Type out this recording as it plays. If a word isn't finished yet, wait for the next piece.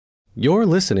You're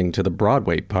listening to the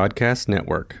Broadway Podcast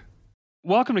Network.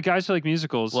 Welcome to Guys Who Like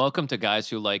Musicals. Welcome to Guys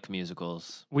Who Like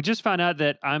Musicals. We just found out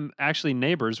that I'm actually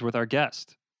neighbors with our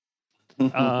guest.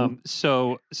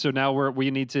 So now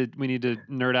we need to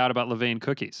nerd out about Levain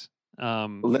cookies.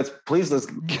 Let's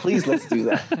do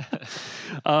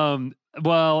that.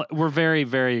 Well, we're very,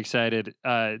 very excited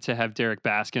to have Derek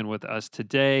Baskin with us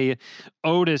today.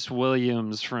 Otis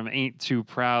Williams from Ain't Too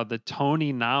Proud, the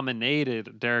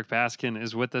Tony-nominated Derek Baskin,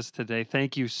 is with us today.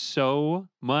 Thank you so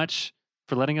much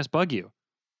for letting us bug you.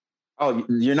 Oh,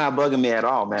 you're not bugging me at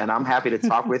all, man. I'm happy to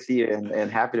talk with you and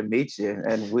happy to meet you.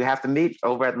 And we have to meet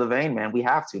over at Levain, man. We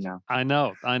have to now. I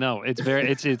know.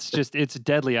 It's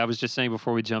deadly. I was just saying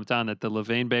before we jumped on that the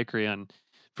Levain Bakery on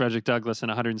Frederick Douglass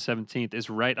and 117th is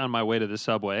right on my way to the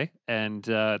subway, and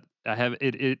I have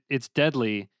it's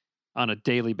deadly on a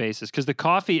daily basis because the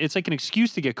coffee, it's like an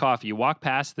excuse to get coffee. You walk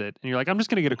past it and you're like, I'm just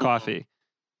gonna get a coffee.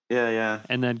 Yeah.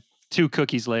 And then 2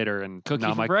 cookies later and Cookie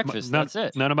for breakfast. That's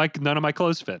it. None of my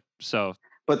clothes fit. So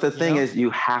but the thing is, you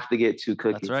have to get 2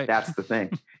 cookies. That's right. That's the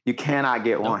thing. You cannot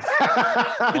get one.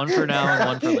 One for now and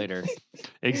one for later.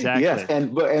 Exactly. Yes,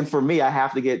 and for me, I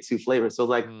have to get 2 flavors. So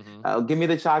like, give me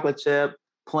the chocolate chip,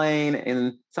 plain,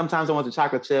 and sometimes I want the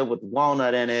chocolate chip with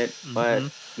walnut in it, but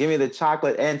give me the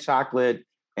chocolate and chocolate.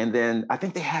 And then I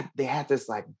think they had this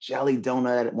like jelly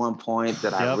donut at one point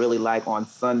that I really like on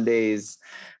Sundays,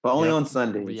 but only on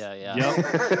Sundays. Yeah.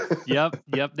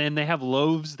 Yep. Then they have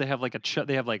loaves. They have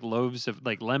like loaves of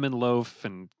like lemon loaf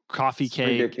and coffee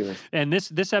cake. Ridiculous. And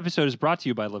this episode is brought to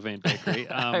you by Levain Bakery.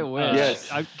 I wish. Yes.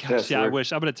 I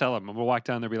wish. I'm going to tell them. I'm going to walk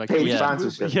down there and be like, paid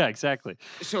sponsorship. Yeah, exactly.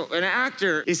 So an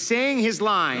actor is saying his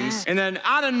lines, and then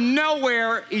out of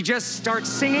nowhere, he just starts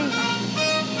singing.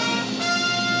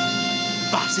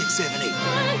 5, 6, 7, 8. The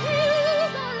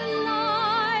hills are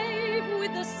alive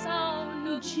with the sound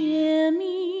of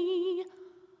Jimmy.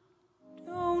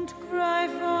 Don't cry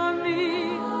for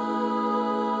me.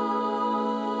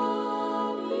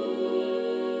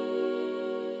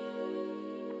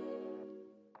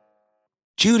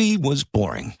 Judy was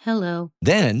boring. Hello.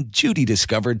 Then Judy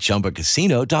discovered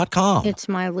ChumbaCasino.com. It's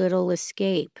my little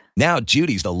escape. Now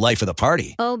Judy's the life of the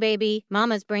party. Oh, baby,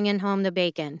 mama's bringing home the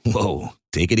bacon. Whoa,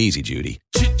 take it easy, Judy.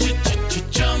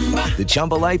 The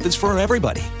Chumba life is for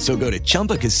everybody. So go to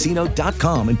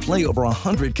ChumbaCasino.com and play over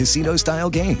 100 casino-style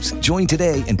games. Join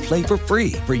today and play for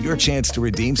free for your chance to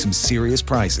redeem some serious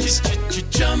prizes.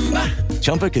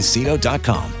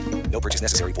 ChumbaCasino.com. No purchase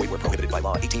necessary. Void where prohibited by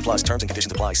law. 18 plus terms and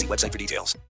conditions apply. See website for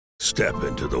details. Step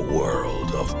into the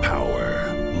world of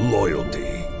power, loyalty,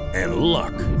 and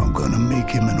luck. I'm going to make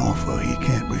him an offer he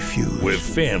can't refuse. With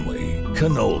family,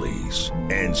 cannolis,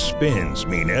 and spins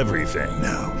mean everything.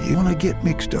 Now, you want to get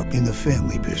mixed up in the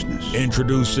family business.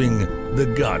 Introducing The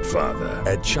Godfather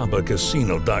at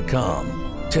ChumbaCasino.com.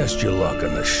 Test your luck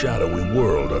in the shadowy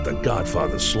world of The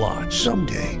Godfather slot.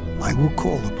 Someday, I will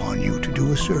call upon you to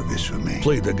do a service for me.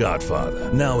 Play The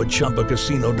Godfather now at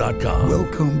ChumbaCasino.com.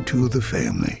 Welcome to the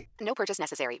family. No purchase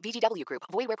necessary. VGW Group.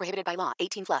 Void where prohibited by law.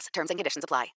 18 plus. Terms and conditions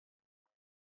apply.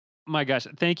 My gosh,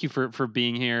 thank you for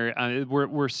being here.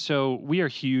 We are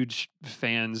huge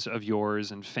fans of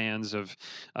yours and fans of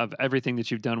everything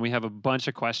that you've done. We have a bunch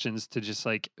of questions to just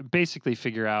like basically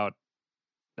figure out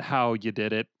how you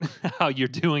did it, how you're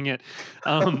doing it.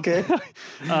 Okay.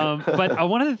 But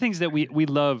one of the things that we'd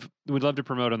love to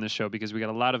promote on this show, because we got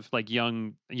a lot of like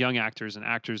young actors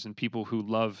and people who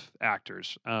love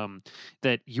actors,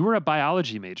 that you were a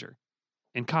biology major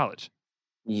in college.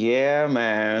 Yeah,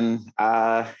 man.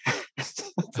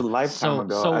 It's a lifetime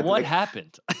ago. So what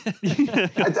happened?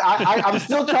 I'm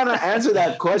still trying to answer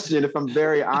that question, if I'm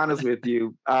very honest with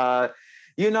you. My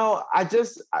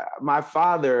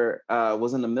father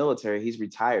was in the military. He's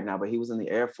retired now, but he was in the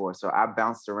Air Force. So I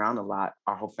bounced around a lot.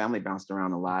 Our whole family bounced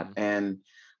around a lot. And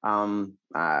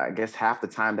I guess half the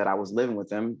time that I was living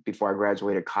with him before I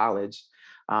graduated college,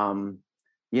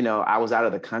 I was out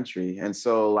of the country. And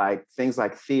so like things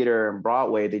like theater and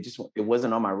Broadway, it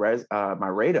wasn't on my radar.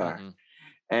 Mm-hmm.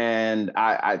 And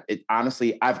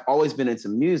honestly, I've always been into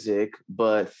music,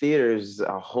 but theater is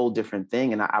a whole different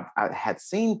thing. And I had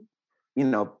seen,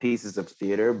 pieces of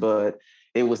theater, but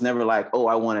it was never like, oh,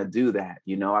 I want to do that.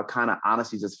 I kind of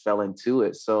honestly just fell into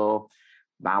it. So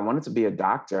I wanted to be a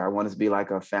doctor. I wanted to be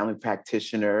like a family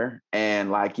practitioner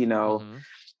and like,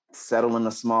 settle in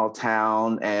a small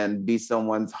town and be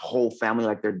someone's whole family,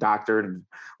 like their doctor, and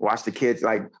watch the kids,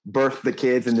 like birth the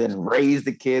kids and then raise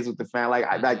the kids with the family.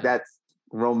 Like that's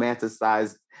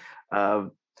romanticized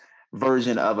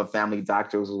version of a family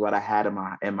doctor was what I had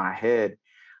in my head.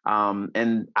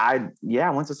 And I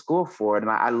went to school for it.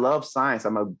 And I love science.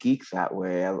 I'm a geek that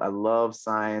way. I love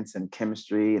science and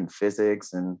chemistry and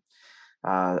physics and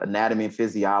anatomy and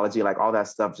physiology. Like all that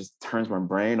stuff just turns my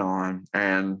brain on.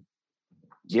 And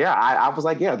yeah, I was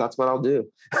like, yeah, that's what I'll do.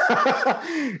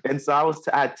 And so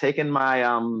I'd taken my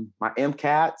my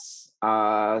MCATs,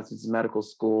 it's a medical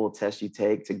school test you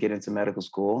take to get into medical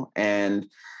school. And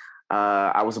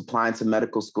I was applying to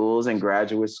medical schools and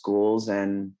graduate schools.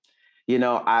 And, you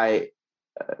know, I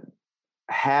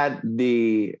had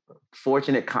a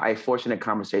fortunate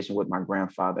conversation with my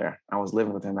grandfather. I was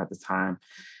living with him at the time.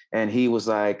 And he was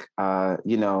like,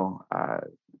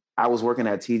 I was working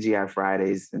at TGI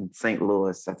Fridays in St.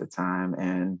 Louis at the time.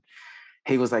 And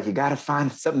he was like, you got to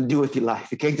find something to do with your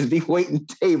life. You can't just be waiting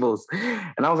tables.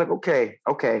 And I was like, okay,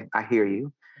 I hear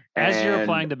you. As you're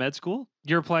applying to med school?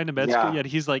 You're applying to med school? Yeah,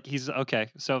 he's okay.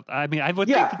 So, I mean, I would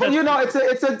think but you know,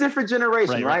 it's a different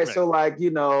generation, right? So like, you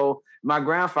know, my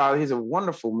grandfather, he's a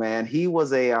wonderful man. He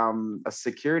was a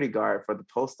security guard for the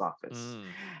post office.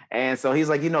 And so he's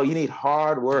like, you know, you need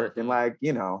hard work and like,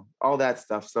 you know, all that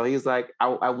stuff. So he was like,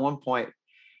 at one point,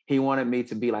 he wanted me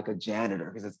to be like a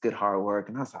janitor because it's good hard work.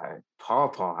 And I was like,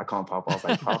 Paw. I call him Paw. I was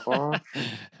like, Paw,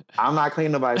 I'm not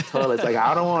cleaning nobody's toilets. Like,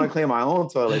 I don't want to clean my own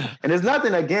toilet. And there's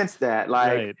nothing against that.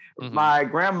 Like my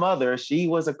grandmother, she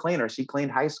was a cleaner. She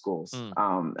cleaned high schools.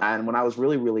 And when I was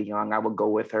really, really young, I would go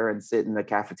with her and sit in the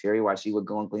cafeteria while she would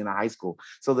go and clean a high school.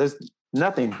 So there's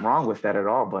nothing wrong with that at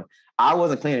all. But I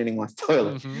wasn't cleaning anyone's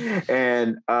toilet.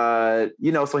 And,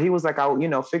 you know, so he was like,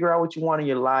 figure out what you want in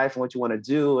your life and what you want to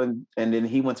do. And then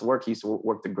he went to work. He used to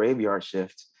work the graveyard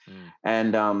shift.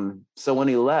 And so when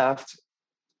he left,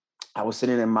 I was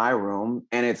sitting in my room,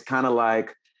 and it's kind of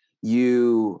like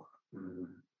you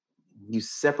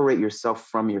separate yourself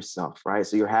from yourself, right?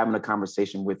 So you're having a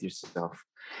conversation with yourself.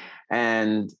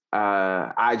 And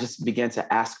I just began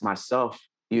to ask myself,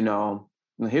 you know,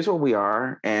 here's where we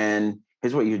are, and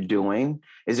here's what you're doing.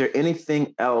 Is there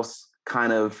anything else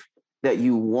kind of that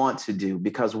you want to do?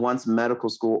 Because once medical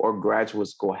school or graduate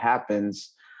school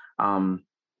happens,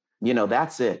 you know,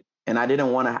 that's it. And I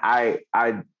didn't want to,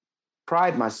 I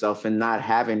pride myself in not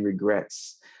having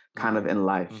regrets kind of in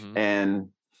life. And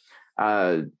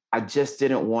I just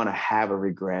didn't want to have a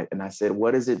regret. And I said,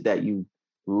 what is it that you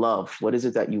love? What is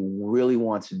it that you really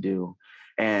want to do?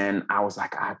 And I was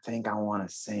like, I think I want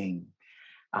to sing.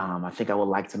 I think I would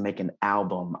like to make an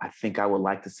album. I think I would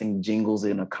like to sing jingles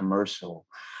in a commercial.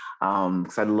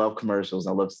 Because I love commercials.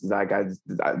 I love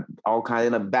all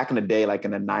kind of back in the day, like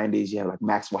in the 90s, you had like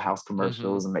Maxwell House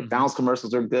commercials and McDonald's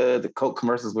commercials are good. The Coke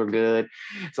commercials were good.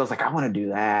 So I was like, I want to do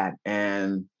that.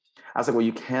 And I was like, well,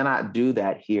 you cannot do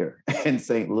that here in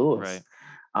St. Louis.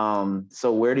 Right.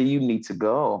 So where do you need to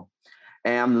go?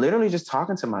 And I'm literally just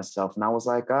talking to myself. And I was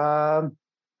like,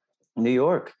 New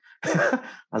York. I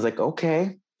was like,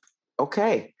 okay.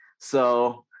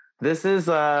 So this is,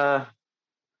 I'm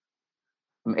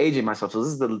aging myself.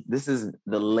 So this is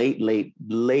the late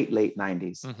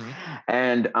 90s.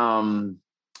 And,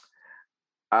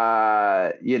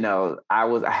 you know,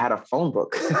 I had a phone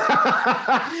book.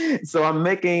 So I'm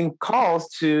making calls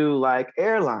to like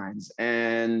airlines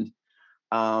and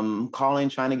calling,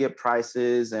 trying to get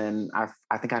prices. And I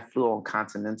think I flew on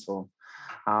Continental.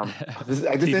 This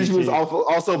interview was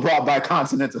also brought by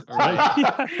Continental.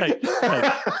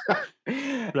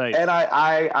 Right. And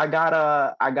I got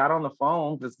on the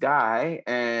phone with this guy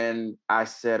and I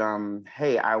said,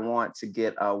 hey, I want to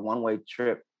get a one-way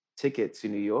trip ticket to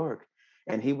New York.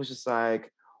 And he was just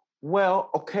like,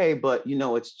 well, okay, but you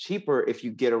know, it's cheaper if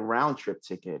you get a round trip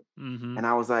ticket. And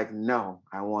I was like, no,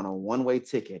 I want a one-way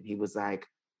ticket. He was like,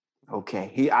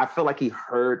 okay. I feel like he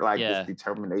heard like this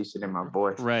determination in my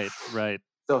voice. Right.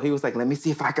 So he was like, let me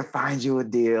see if I can find you a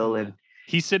deal. And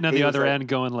he's sitting on the other end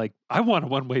going like, I want a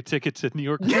one-way ticket to New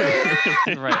York.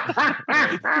 Right.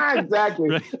 Exactly.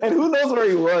 Right. And who knows where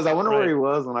he was? I wonder where he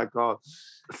was when I called.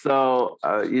 So,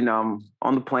 you know, I'm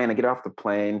on the plane. I get off the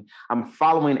plane. I'm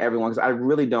following everyone because I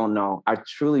really don't know. I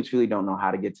truly don't know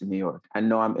how to get to New York. I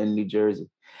know I'm in New Jersey.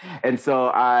 And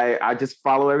so I just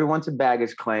follow everyone to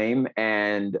baggage claim.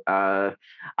 And I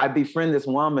befriend this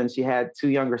woman. She had 2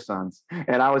 younger sons.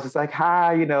 And I was just like,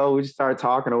 hi, you know, we just started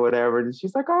talking or whatever. And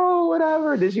she's like, oh,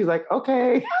 whatever. And then she was like,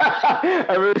 okay.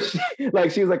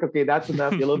 She was like, okay, that's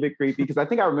enough. You're a little bit creepy. Because I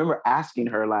think I remember asking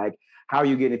her, like, how are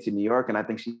you getting to New York? And I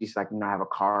think she's like, you know, I have a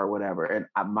car or whatever. And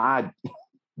my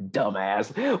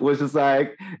dumbass was just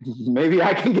like, maybe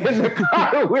I can get in the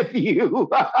car with you.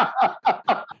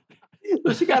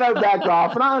 So she got her back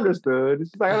off, and I understood.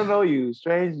 She's like, I don't know you,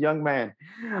 strange young man.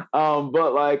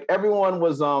 But like everyone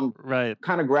was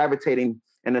kind of gravitating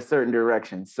in a certain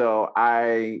direction. So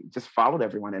I just followed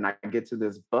everyone, and I get to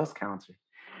this bus counter.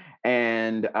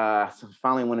 And so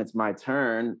finally, when it's my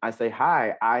turn, I say,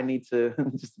 hi, I need to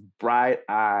just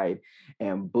bright-eyed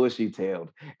and bushy-tailed.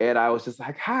 And I was just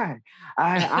like, hi,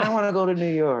 I want to go to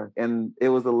New York. And it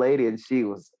was a lady, and she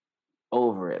was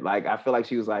over it. Like, I feel like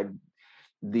she was like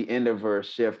the end of her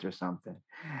shift or something.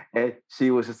 And she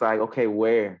was just like, okay,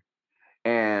 where?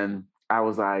 And I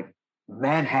was like,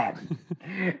 Manhattan.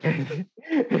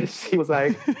 And she was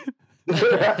like,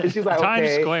 she's like, Times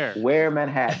okay, Square. where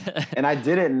Manhattan? And I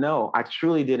didn't know. I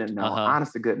truly didn't know,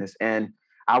 honest to goodness. And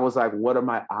I was like, what are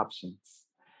my options?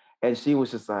 And she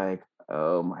was just like,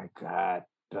 oh my God,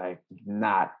 like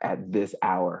not at this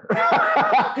hour.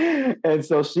 And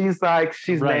so she's like,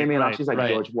 she's naming off. She's like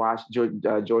George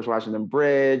Washington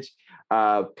Bridge,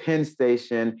 Penn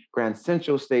Station, Grand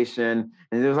Central Station,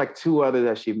 and there was like two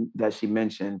others that she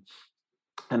mentioned.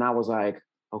 And I was like,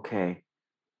 okay,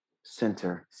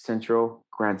 Central,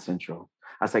 Grand Central.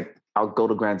 I was like, I'll go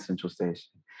to Grand Central Station.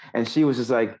 And she was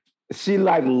just like, she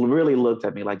like really looked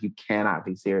at me like, you cannot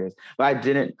be serious. But I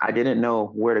didn't know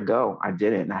where to go. I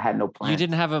had no plan. You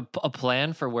didn't have a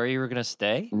plan for where you were going to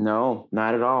stay? No,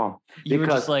 not at all. You were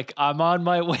just like, I'm on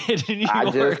my way to New York.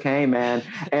 I just came, man.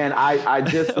 And I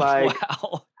just like,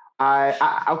 wow.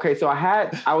 Okay, so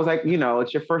I was like,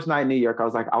 it's your first night in New York. I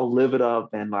was like, I'll live it up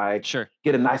and like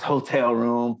get a nice hotel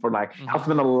room for like, I'll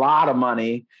spend a lot of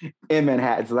money in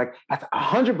Manhattan. So like, that's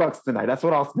 $100 tonight. That's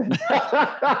what I'll spend.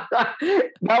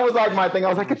 That was like my thing. I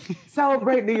was like,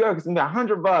 celebrate New York. It's gonna be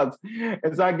 $100.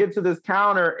 And so I get to this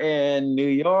counter in New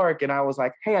York and I was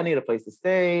like, hey, I need a place to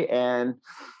stay. And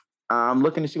I'm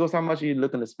looking, and she goes, how much are you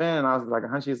looking to spend? And I was like,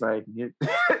 she's like,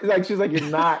 she's like, you're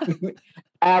not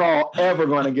at all ever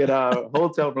going to get a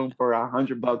hotel room for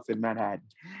 $100 in Manhattan.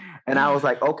 And I was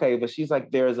like, okay, but she's like,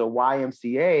 there's a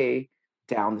YMCA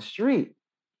down the street.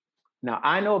 Now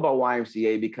I know about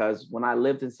YMCA because when I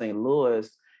lived in St. Louis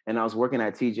and I was working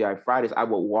at TGI Fridays, I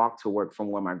would walk to work from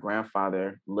where my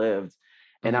grandfather lived.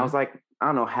 And I was like, I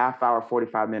don't know, half hour,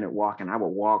 45-minute walk. And I would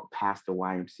walk past the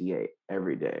YMCA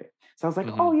every day. So I was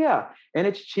like, oh yeah. And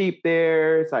it's cheap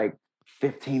there. It's like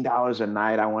 $15 a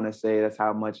night, I want to say. That's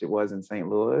how much it was in St.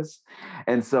 Louis.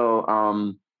 And so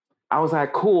I was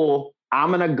like, cool, I'm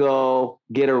going to go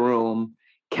get a room.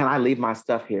 Can I leave my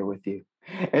stuff here with you?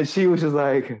 And she was just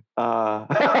like, you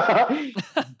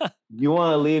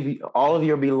want to leave all of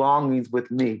your belongings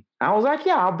with me? I was like,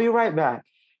 yeah, I'll be right back.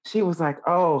 She was like,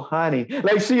 oh, honey.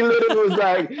 Like she literally was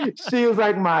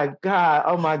like, my God,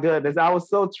 oh my goodness. I was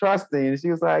so trusting.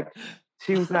 She was like,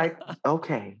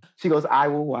 okay. She goes, I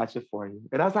will watch it for you.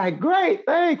 And I was like, great,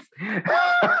 thanks.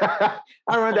 I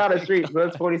run down the street. So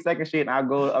that's 42nd Street. And I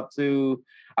go up to,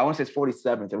 I want to say it's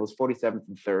 47th. It was 47th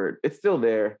and 3rd. It's still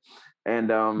there.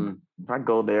 And I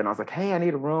go there and I was like, hey, I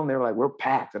need a room. They were like, we're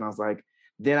packed. And I was like,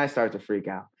 then I started to freak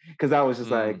out. Because I was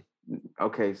just like,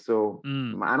 okay, so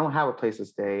I don't have a place to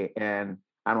stay and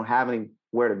I don't have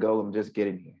anywhere to go. I'm just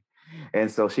getting here.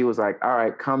 And so she was like, all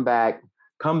right, come back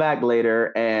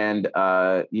later and,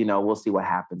 we'll see what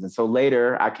happens. And so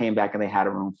later I came back and they had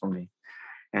a room for me.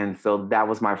 And so that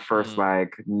was my first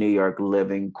like New York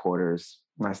living quarters.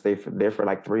 I stayed there for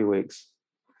like 3 weeks.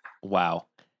 Wow.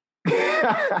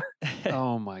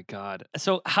 Oh my God.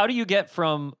 So how do you get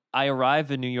from I arrive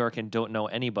in New York and don't know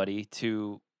anybody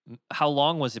to how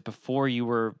long was it before you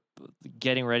were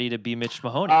getting ready to be Mitch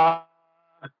Mahoney? All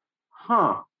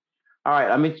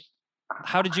right. I mean,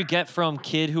 how did you get from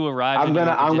kid who arrived? I'm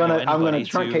gonna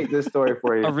truncate this story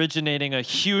for you. Originating a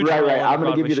huge right. I'm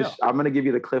gonna give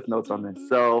you the cliff notes on this.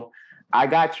 So I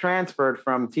got transferred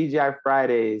from TGI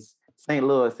Fridays, St.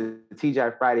 Louis, to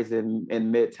TGI Fridays in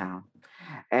Midtown,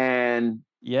 and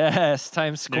yes,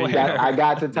 Times Square. I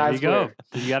got to Times Square.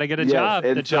 You got to get a job.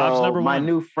 And the job's so number one. My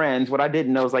new friends, what I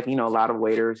didn't know is like, a lot of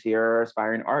waiters here are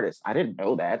aspiring artists. I didn't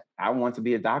know that. I want to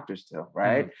be a doctor still,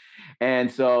 right?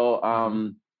 And so,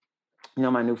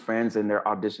 my new friends and they're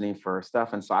auditioning for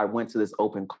stuff. And so I went to this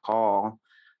open call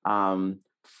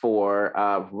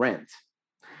for Rent.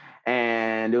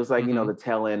 And it was like, the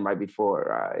tail end right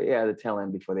before, the tail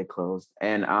end before they closed.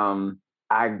 And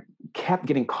I kept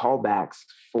getting callbacks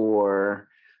for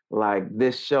like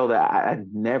this show that I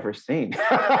had never seen.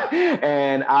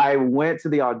 And I went to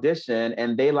the audition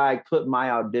and they like put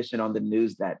my audition on the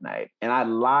news that night. And I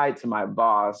lied to my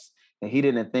boss and he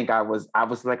didn't think I was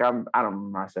like, I don't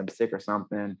remember, I said I'm sick or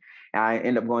something. And I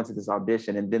ended up going to this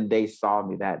audition and then they saw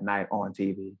me that night on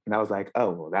TV. And I was like,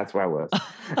 oh, well, that's where I was.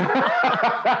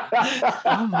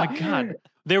 Oh my God.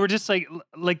 They were just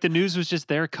like the news was just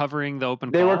there covering the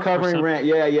open They call were or covering something? Rent.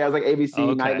 Yeah. It was like ABC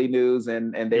Okay. Nightly News,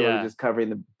 and they were Yeah. just covering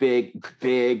the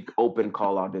big open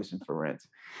call audition for Rent.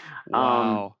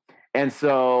 Wow. And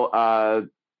so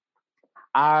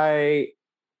I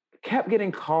kept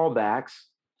getting callbacks.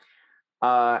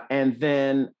 And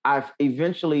then I've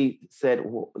eventually said,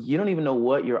 well, you don't even know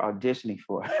what you're auditioning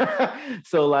for.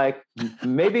 So like,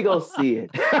 maybe go see it.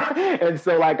 And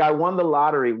so like, I won the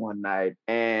lottery one night,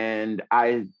 and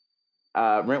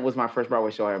Rent was my first Broadway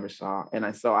show I ever saw. And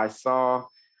I'm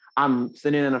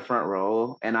sitting in the front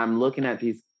row, and I'm looking at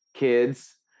these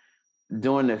kids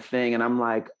doing their thing. And I'm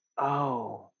like,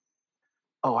 oh,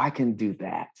 I can do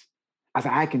that. I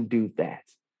said, I can do that.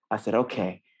 I said,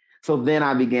 okay. So then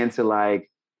I began to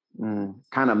like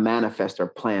kind of manifest or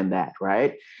plan that,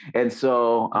 right? And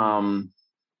so I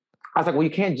was like, well,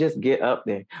 you can't just get up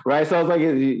there, right? So I was like,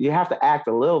 you have to act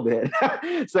a little bit.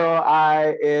 So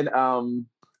I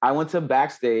went to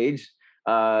Backstage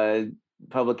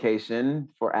publication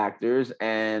for actors,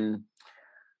 and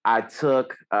I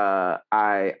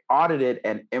audited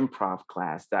an improv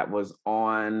class that was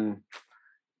on,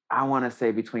 I want to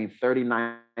say, between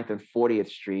 39th and 40th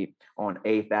Street on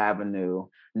 8th Avenue.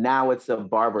 Now it's a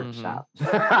barber shop.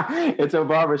 It's a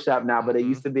barber shop now, but it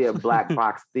used to be a black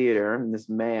box theater. And this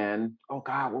man, oh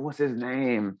God, what was his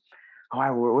name? Oh,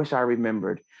 I wish I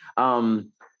remembered.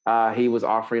 He was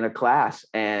offering a class,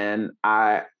 and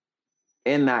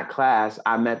in that class,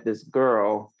 I met this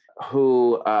girl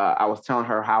who I was telling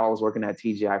her how I was working at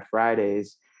TGI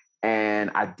Fridays,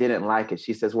 and I didn't like it.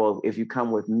 She says, well, if you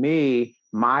come with me,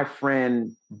 my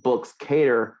friend books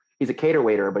cater. He's a cater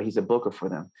waiter, but he's a booker for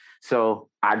them. So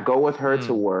I go with her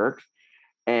to work,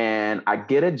 and I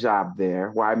get a job there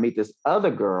where I meet this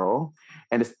other girl,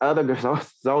 and this other girl,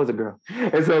 it's always a girl.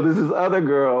 And so this is other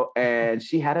girl, and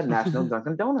she had a National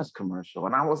Dunkin' Donuts commercial.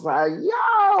 And I was like,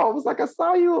 I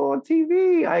saw you on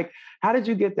TV. Like, how did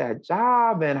you get that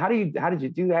job? And how did you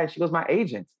do that? She goes, my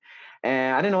agent.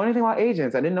 And I didn't know anything about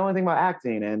agents. I didn't know anything about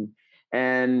acting.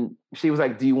 And she was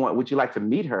like, would you like to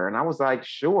meet her? And I was like,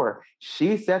 sure.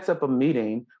 She sets up a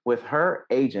meeting with her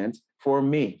agent for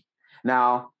me.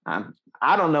 Now,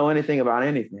 I don't know anything about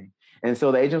anything. And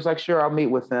so the agent was like, sure, I'll meet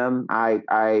with them.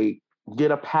 I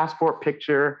get a passport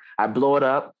picture. I blow it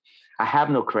up. I have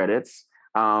no credits.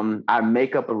 I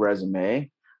make up a resume.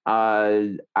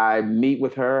 I meet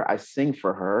with her. I sing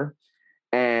for her.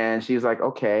 And she's like,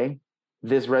 okay,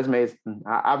 this resume is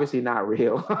obviously not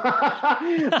real. This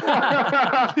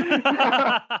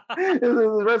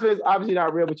resume is obviously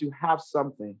not real, but you have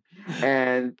something.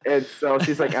 And so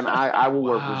she's like, and I will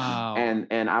work with you.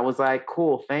 And I was like,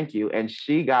 cool, thank you. And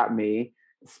she got me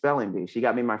spelling bee. She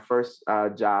got me my first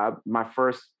job. She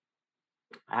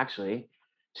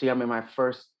got me my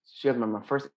first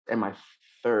and my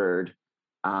third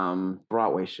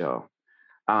Broadway show.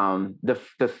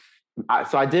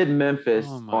 So I did Memphis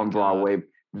on Broadway. God.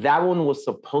 That one was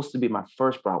supposed to be my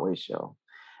first Broadway show.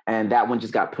 And that one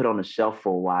just got put on the shelf for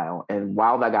a while. And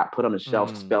while that got put on the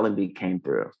shelf, Spelling Bee came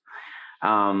through.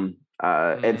 And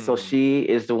so she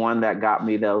is the one that got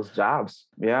me those jobs.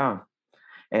 Yeah.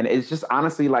 And it's just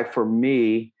honestly, like, for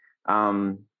me,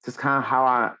 just kind of how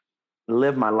I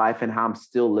live my life and how I'm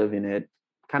still living it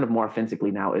kind of more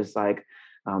authentically now is like,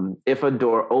 if a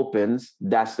door opens,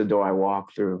 that's the door I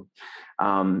walk through.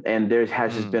 And there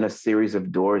has just been a series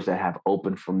of doors that have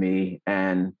opened for me.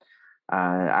 And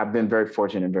I've been very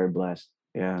fortunate and very blessed.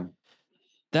 Yeah.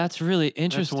 That's really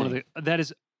interesting. That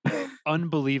is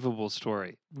unbelievable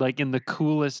story. Like, in the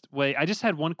coolest way. I just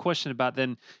had one question about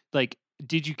then, like,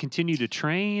 did you continue to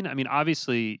train? I mean,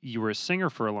 obviously you were a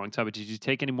singer for a long time, but did you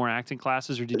take any more acting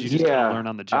classes, or did you just kind of learn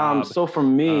on the job? So for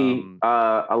me,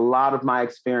 a lot of my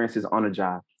experience is on a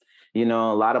job. You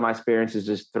know, a lot of my experience is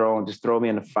just throw me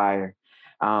in the fire.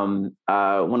 When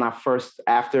I first,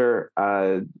 after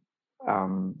I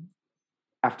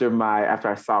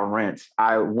saw Rent,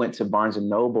 I went to Barnes and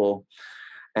Noble.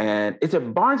 And is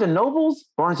it Barnes and Nobles?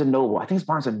 Barnes and Noble. I think it's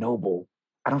Barnes and Noble.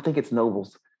 I don't think it's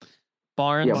Nobles.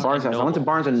 Barnes and Noble. I went to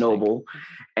Barnes and Noble,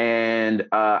 and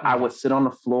I would sit on the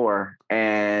floor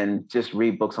and just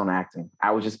read books on acting.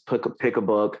 I would just pick a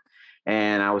book,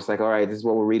 and I was like, all right, this is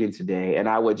what we're reading today. And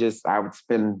I would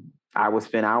spend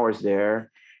hours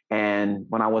there. And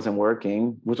when I wasn't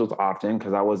working, which was often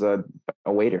because I was a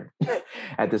waiter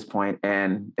at this point,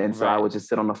 and so I would just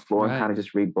sit on the floor and kind of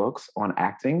just read books on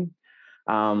acting.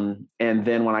 And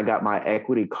then when I got my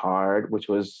equity card, which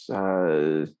was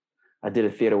I did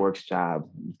a TheaterWorks job,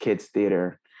 kids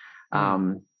theater.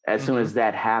 As soon as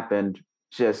that happened,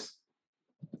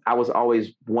 I was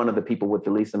always one of the people with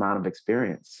the least amount of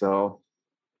experience. So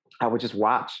I would just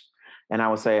watch And I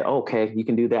would say, okay, you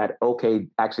can do that. Okay,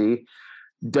 actually,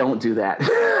 don't do that.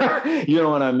 You know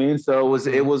what I mean? So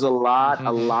it was a lot of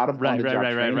on-the-job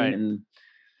training. And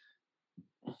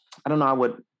I don't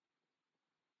know,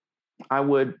 I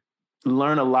would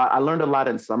learn a lot. I learned a lot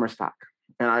in summer stock.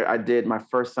 And I did, my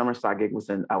first summer stock gig was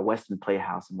in a Weston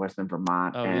Playhouse in Weston,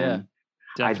 Vermont. Oh, and yeah.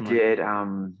 Definitely.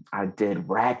 I did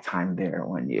ragtime there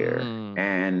one year.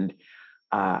 And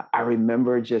I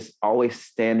remember just always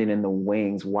standing in the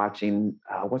wings watching,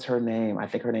 what's her name? I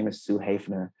think her name is Sue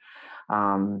Hafner.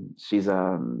 She's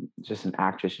just an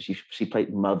actress. She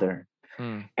played Mother.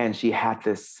 And she had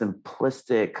this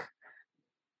simplistic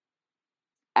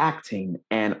acting,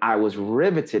 and I was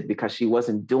riveted because she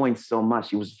wasn't doing so much.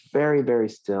 She was very, very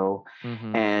still.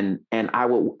 And I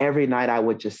would, every night I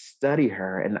would just study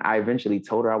her. And I eventually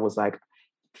told her, I was like,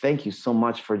 thank you so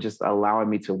much for just allowing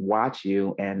me to watch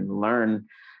you and learn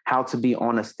how to be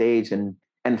on a stage and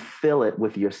fill it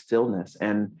with your stillness.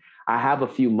 And I have a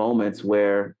few moments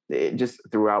where just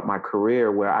throughout my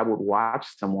career where I would watch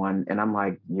someone and I'm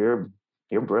like, you're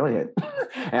brilliant.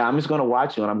 And I'm just going to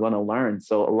watch you and I'm going to learn.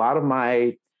 So a lot of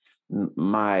my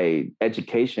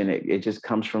education, it just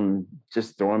comes from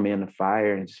just throwing me in the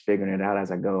fire and just figuring it out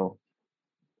as I go.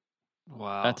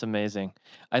 Wow. That's amazing.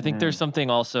 I think there's something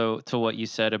also to what you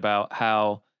said about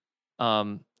how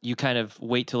you kind of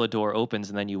wait till a door opens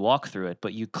and then you walk through it,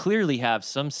 but you clearly have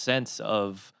some sense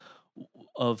of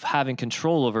having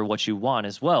control over what you want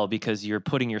as well, because you're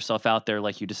putting yourself out there.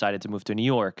 Like, you decided to move to New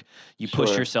York, you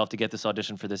pushed yourself to get this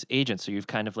audition for this agent. So you've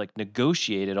kind of like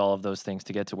negotiated all of those things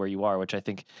to get to where you are, which I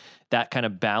think that kind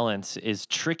of balance is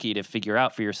tricky to figure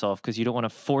out for yourself, because you don't want to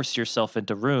force yourself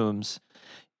into rooms,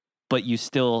 but you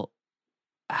still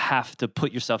have to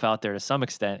put yourself out there to some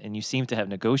extent. And you seem to have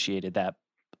negotiated that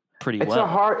pretty well.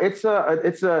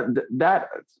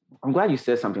 I'm glad you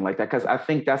said something like that, because I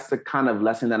think that's the kind of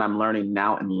lesson that I'm learning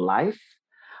now in life,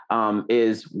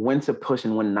 is when to push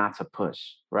and when not to push,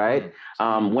 right?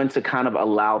 When to kind of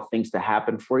allow things to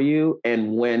happen for you,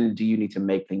 and when do you need to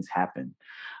make things happen?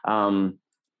 And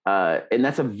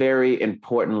that's a very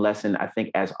important lesson, I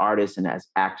think, as artists and as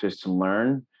actors to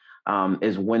learn,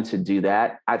 is when to do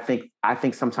that. I think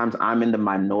sometimes I'm in the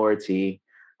minority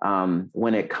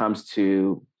when it comes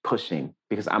to pushing,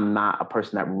 because I'm not a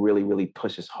person that really, really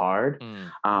pushes hard.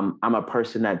 I'm a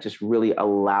person that just really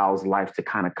allows life to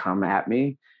kind of come at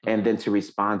me and then to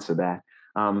respond to that.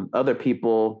 Other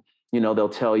people, they'll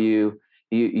tell you,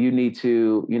 you need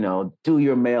to, do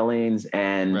your mailings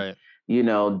and,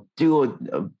 do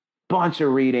a bunch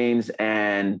of readings,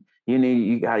 and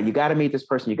you got to meet this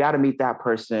person, you got to meet that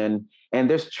person. And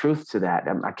there's truth to that.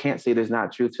 I can't say there's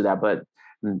not truth to that, but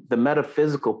the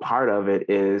metaphysical part of it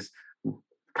is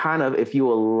kind of, if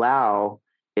you allow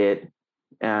it,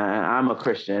 I'm a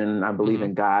Christian, I believe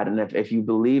in God. And if you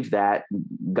believe that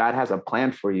God has a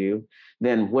plan for you,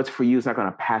 then what's for you is not going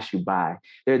to pass you by.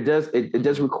 It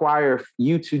does require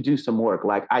you to do some work.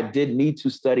 Like, I did need to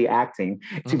study acting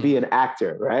to be an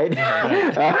actor, right?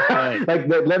 Like,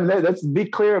 let's be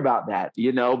clear about that,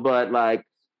 but like,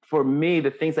 for me,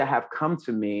 the things that have come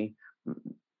to me,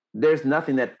 there's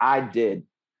nothing that I did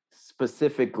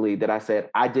specifically that I said,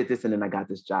 I did this and then I got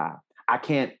this job. I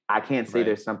can't say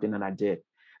there's something that I did.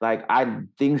 Like,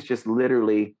 things just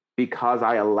literally, because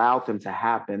I allowed them to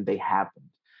happen, they happened.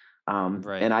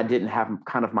 And I didn't have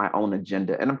kind of my own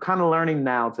agenda. And I'm kind of learning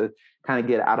now to kind of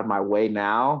get out of my way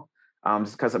now,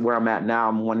 just because where I'm at now,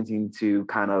 I'm wanting to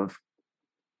kind of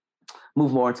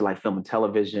move more into like film and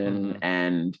television.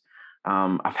 And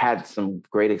I've had some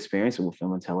great experience with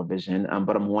film and television,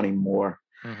 but I'm wanting more.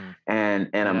 And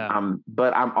I'm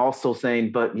also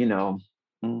saying, but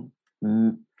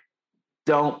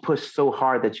don't push so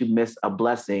hard that you miss a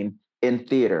blessing in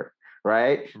theater,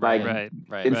 right?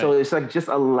 So it's like, just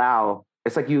allow.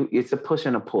 It's like it's a push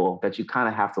and a pull that you kind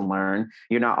of have to learn.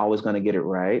 You're not always going to get it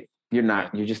right. You're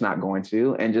just not going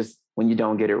to. And just when you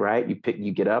don't get it right,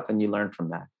 you get up and you learn from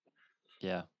that.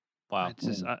 Yeah. Wow.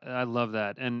 I love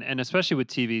that. And especially with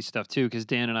TV stuff too, because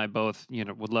Dan and I both,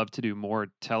 would love to do more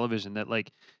television, that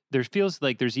like, there feels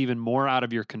like there's even more out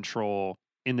of your control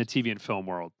in the TV and film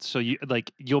world. So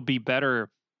you'll be better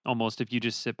almost if you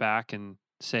just sit back and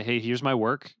say, hey, here's my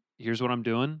work. Here's what I'm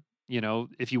doing.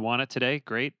 If you want it today,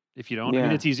 great. If you don't, I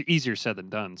mean, it's easier said than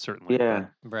done, certainly. Yeah.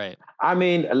 But. Right. I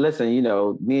mean, listen,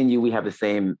 me and you, we have the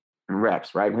same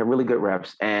reps, right? We have really good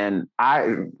reps. And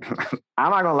I'm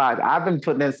not gonna lie, I've been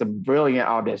putting in some brilliant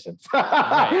auditions.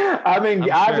 I've been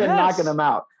knocking them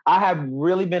out. I have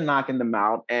really been knocking them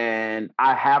out, and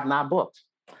I have not booked.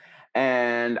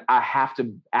 And I have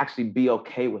to actually be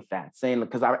okay with that, saying,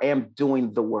 because I am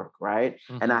doing the work, right?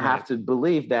 And I have to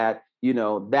believe that you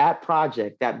know, that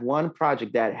project, that one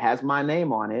project that has my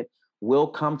name on it will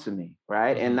come to me,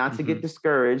 right? And not to get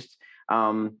discouraged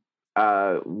when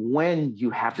you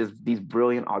have these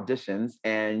brilliant auditions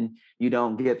and you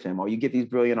don't get them, or you get these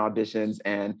brilliant auditions.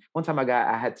 And one time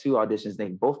I had 2 auditions, they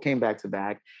both came back to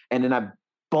back. And then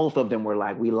both of them were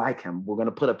like, we like him, we're going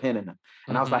to put a pin in him.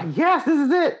 And I was like, yes, this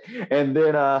is it. And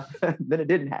then then it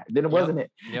didn't happen. Then it wasn't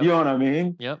it. You know what I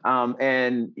mean?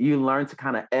 And you learn to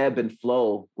kind of ebb and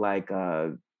flow, like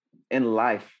in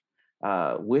life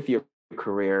with your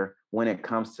career, when it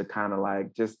comes to kind of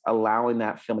like just allowing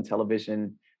that film and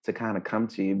television to kind of come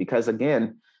to you. Because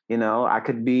again, you know, I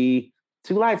could be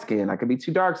too light skinned, I could be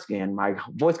too dark skinned, my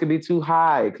voice could be too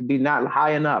high, it could be not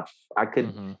high enough. I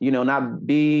could, you know, not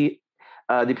be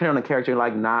depending on the character,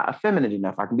 like not effeminate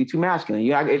enough. I can be too masculine.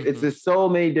 You know, it's just so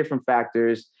many different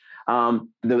factors.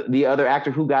 The other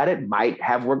actor who got it might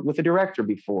have worked with a director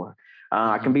before.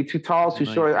 I can be too tall, too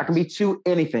short. I can be too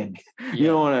anything. You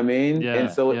know what I mean?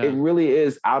 And so it really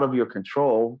is out of your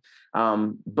control.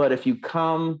 But if you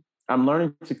come, I'm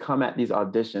learning to come at these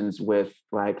auditions with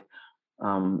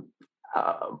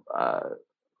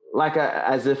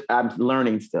as if I'm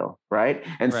learning still, right?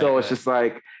 And so it's just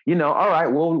like, you know, all right,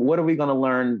 well, what are we going to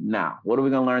learn now? What are we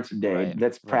going to learn today?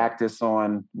 Let's practice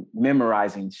on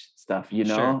memorizing stuff, you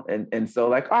know? And so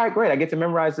like, all right, great. I get to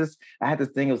memorize this. I had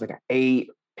this thing, it was like an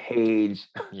 8-page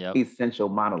essential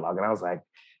monologue. And I was like,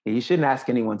 you shouldn't ask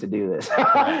anyone to do this,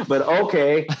 but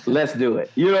okay, let's do it.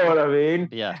 You know what I mean?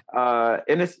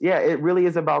 And it really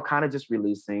is about kind of just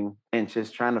releasing and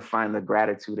just trying to find the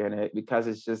gratitude in it, because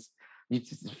it's just,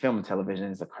 film and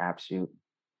television is a crapshoot.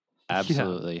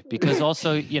 Absolutely. Because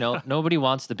also, you know, nobody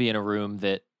wants to be in a room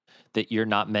that you're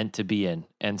not meant to be in.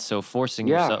 And so forcing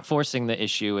the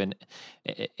issue and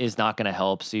is not going to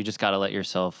help. So you just got to let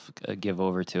yourself give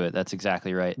over to it. That's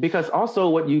exactly right. Because also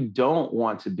what you don't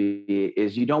want to be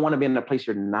is you don't want to be in a place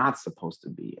you're not supposed to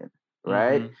be in.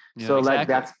 Right. So like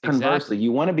that's conversely,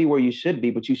 you want to be where you should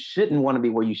be, but you shouldn't want to be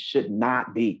where you should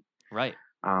not be. Right.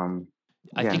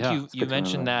 I think you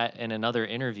mentioned that in another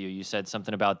interview. You said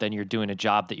something about then you're doing a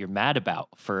job that you're mad about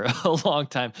for a long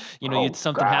time. You know,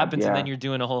 something happens and then you're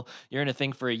in a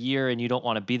thing for a year and you don't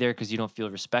want to be there because you don't feel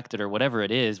respected or whatever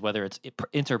it is, whether it's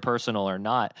interpersonal or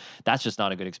not. That's just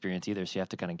not a good experience either. So you have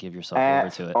to kind of give yourself over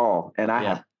to it. And I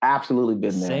have absolutely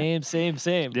been there. Same.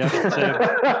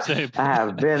 Yeah, same. I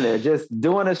have been there. Just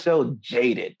doing a show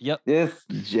jaded. Just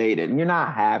jaded. And you're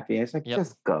not happy. It's like,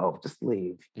 just go, just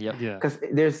leave. Because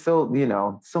there's so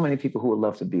many people who would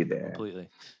love to be there. Completely.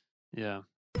 Yeah.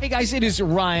 Hey guys, it is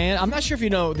Ryan. I'm not sure if you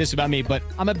know this about me, but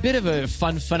I'm a bit of a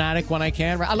fun fanatic when I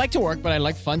can. I like to work, but I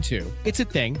like fun too. It's a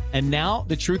thing. And now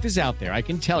the truth is out there. I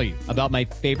can tell you about my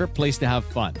favorite place to have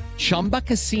fun. Chumba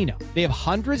Casino. They have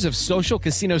hundreds of social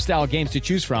casino style games to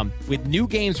choose from with new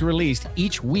games released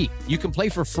each week. You can play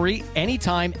for free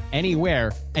anytime,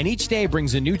 anywhere. And each day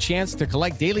brings a new chance to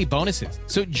collect daily bonuses.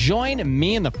 So join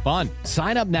me in the fun.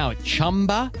 Sign up now at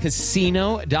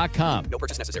ChumbaCasino.com. No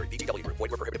purchase necessary. VGW Group. Void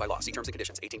where prohibited by law. See terms and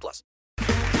conditions. 18+.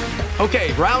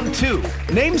 Okay, round 2.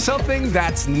 Name something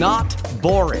that's not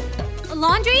boring. A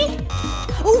laundry?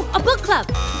 Ooh, a book club.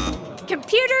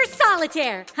 Computer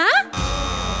solitaire, huh?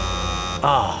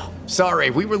 Ah, sorry.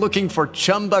 We were looking for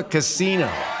Chumba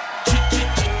Casino.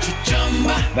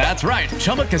 That's right.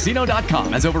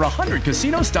 ChumbaCasino.com has over 100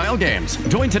 casino-style games.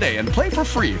 Join today and play for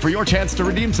free for your chance to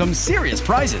redeem some serious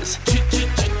prizes.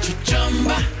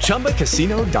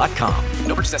 ChumbaCasino.com.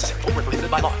 No purchase necessary. Void where prohibited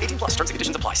by law. 18+. Terms and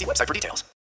conditions apply. See website for details.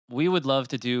 We would love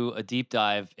to do a deep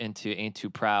dive into Ain't Too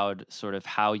Proud, sort of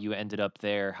how you ended up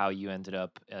there, how you ended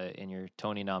up in your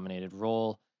Tony-nominated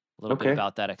role, a little bit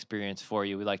about that experience for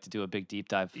you. We'd like to do a big deep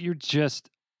dive. You're just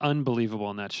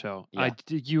unbelievable in that show. Yeah.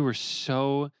 You were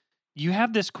so... You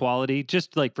have this quality,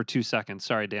 just like for 2 seconds.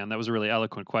 Sorry, Dan, that was a really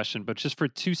eloquent question, but just for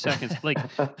 2 seconds, like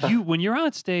when you're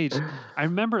on stage, I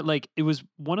remember like it was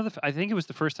I think it was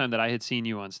the first time that I had seen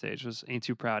you on stage was Ain't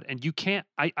Too Proud. And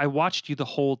I watched you the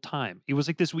whole time. It was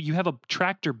like this, you have a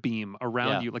tractor beam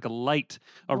around you, like a light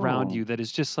around you that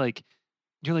is just like,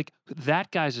 you're like,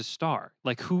 that guy's a star.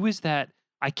 Like, who is that?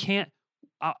 I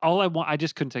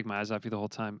just couldn't take my eyes off you the whole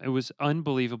time. It was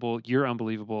unbelievable. You're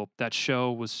unbelievable. That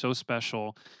show was so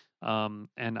special. And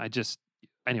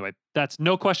anyway, that's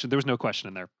no question. There was no question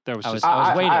in there. There was just, I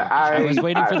was waiting. I was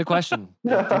waiting for the question.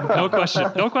 No question.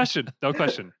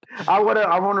 I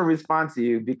want to respond to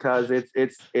you because it's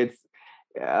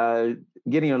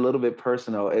getting a little bit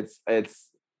personal. It's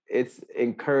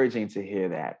encouraging to hear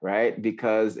that, right?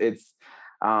 Because it's,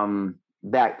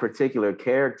 that particular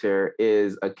character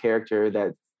is a character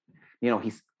that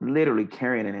he's literally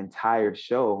carrying an entire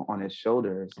show on his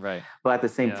shoulders. Right. But at the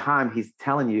same time, he's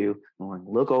telling you,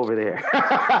 look over there.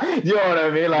 You know what I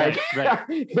mean? Like,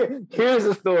 here's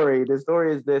the story. The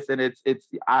story is this. And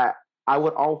I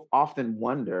would often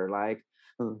wonder, like,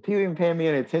 people even paying me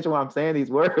any attention when I'm saying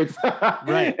these words.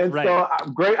 So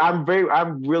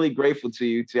I'm really grateful to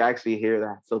you to actually hear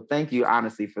that. So thank you,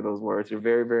 honestly, for those words. You're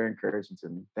very, very encouraging to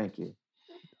me. Thank you.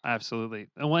 Absolutely.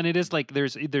 And when it is like,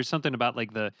 there's something about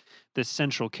like the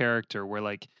central character where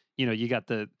like, you got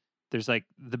there's like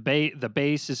the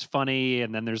bass is funny,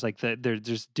 and then there's like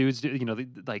there's dudes,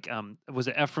 like was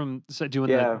it Ephraim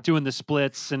doing the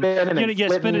splits and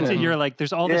spinning it. You're like,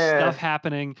 there's all this stuff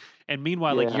happening, and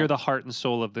meanwhile, like you're the heart and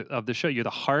soul of the show. You're the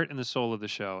heart and the soul of the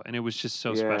show, and it was just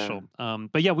so special.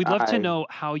 But yeah, we'd love to know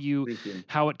how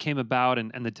it came about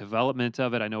and the development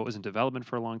of it. I know it was in development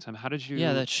for a long time. How did you?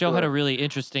 Yeah, that show had a really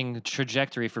interesting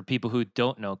trajectory for people who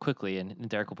don't know quickly, and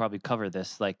Derek will probably cover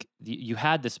this. Like you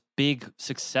had this big,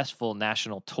 successful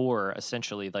national tour,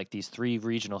 essentially, like these 3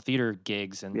 regional theater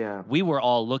gigs, and we were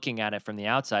all looking at it from the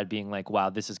outside being like, wow,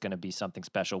 this is going to be something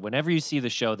special. Whenever you see the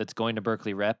show that's going to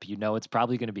Berkeley Rep, it's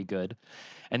probably going to be good.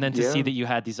 And then to see that you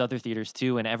had these other theaters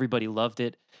too, and everybody loved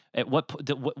it. At what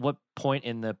point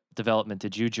in the development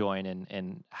did you join,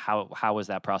 and how was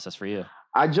that process for you?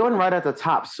 I joined right at the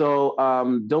top. So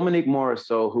Dominique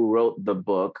Morisseau, who wrote the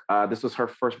book, this was her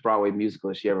first Broadway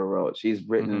musical she ever wrote. She's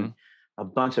written a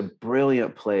bunch of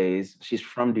brilliant plays. She's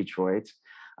from Detroit.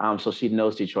 So she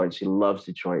knows Detroit. She loves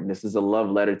Detroit. And this is a love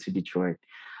letter to Detroit.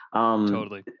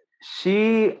 Totally.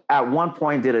 She, at one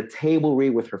point, did a table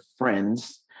read with her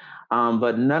friends,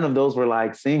 but none of those were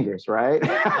like singers, right?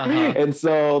 And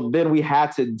so then we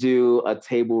had to do a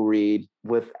table read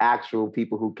with actual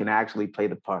people who can actually play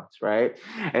the parts, right?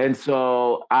 And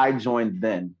so I joined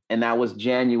then, and that was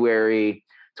January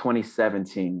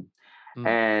 2017.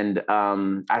 And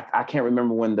I can't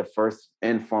remember when the first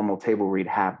informal table read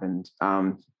happened.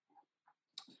 But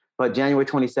January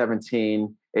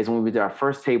 2017 is when we did our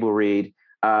first table read.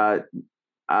 Everyone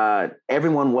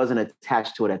wasn't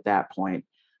attached to it at that point.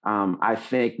 I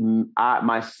think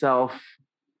myself,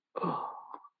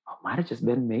 might have just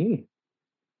been me.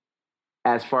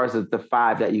 As far as the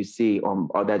 5 that you see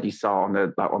or that you saw on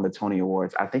the Tony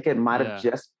Awards, I think it might have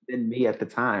just been me at the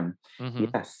time.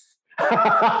 Yes.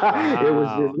 It was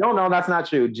just, no, that's not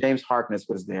true. James Harkness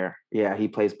was there. Yeah, he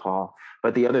plays Paul.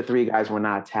 But the other 3 guys were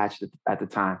not attached at the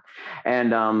time.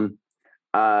 And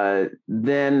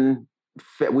then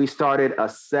we started a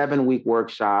 7-week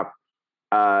workshop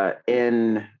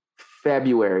in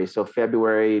February. So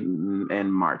February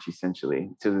and March, essentially,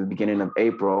 to the beginning of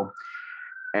April.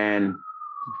 And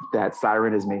that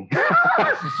siren is me.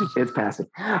 It's passing.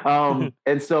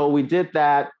 And so we did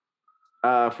that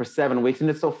for 7 weeks. And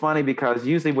it's so funny because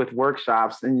usually with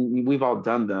workshops, and we've all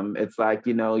done them, it's like,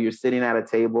 you're sitting at a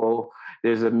table,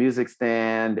 there's a music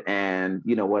stand and,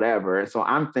 whatever. And so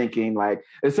I'm thinking like,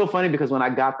 it's so funny because when I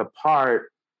got the part,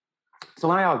 so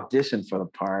when I auditioned for the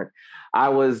part, I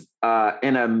was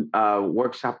in a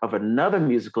workshop of another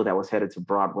musical that was headed to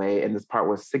Broadway, and this part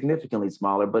was significantly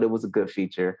smaller, but it was a good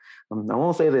feature. I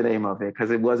won't say the name of it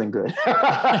because it wasn't good.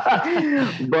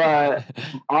 But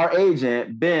our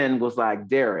agent, Ben, was like,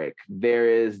 Derek, there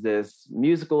is this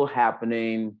musical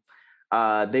happening.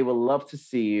 They would love to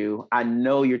see you. I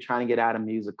know you're trying to get out of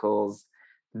musicals.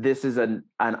 This is an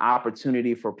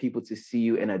opportunity for people to see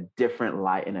you in a different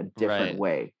light, in a different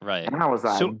way. Right. And I was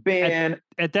like, so Ben.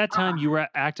 At that time, you were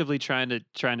actively trying to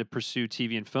pursue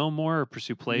TV and film more, or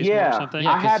pursue plays more or something?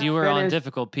 Yeah, because you were on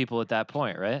Difficult People at that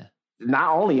point, right? Not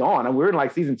only on, we were in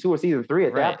like season 2 or season 3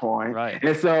 at that point. Right.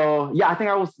 And so, I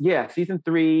think season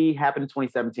 3 happened in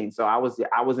 2017. So I was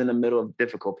in the middle of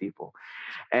Difficult People.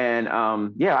 And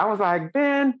I was like,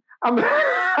 Ben, I'm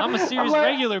a series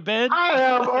regular, Ben. I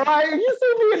am. All right. You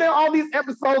see me in all these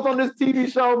episodes on this TV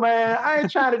show, man. I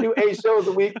ain't trying to do 8 shows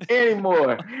a week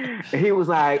anymore. And he was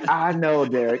like, I know,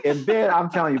 Derek. And Ben,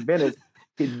 I'm telling you, Ben is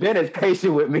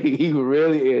patient with me. He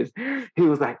really is. He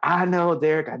was like, I know,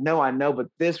 Derek. I know, but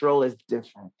this role is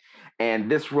different.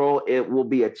 And this role, it will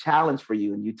be a challenge for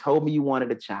you. And you told me you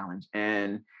wanted a challenge.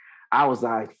 And I was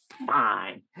like,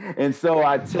 fine. And so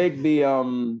I take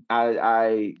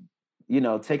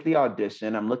take the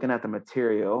audition. I'm looking at the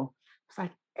material. It's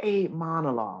like 8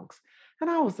 monologues. And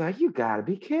I was like, you gotta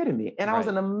be kidding me. And I was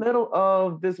in the middle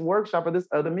of this workshop or this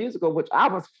other musical, which I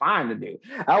was fine to do.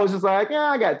 I was just like,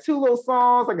 I got 2 little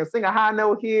songs. I can sing a high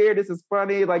note here. This is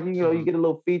funny. Like, you get a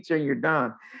little feature and you're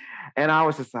done. And I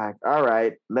was just like, all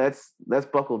right, let's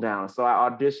buckle down. So I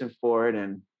auditioned for it,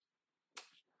 and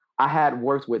I had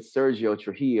worked with Sergio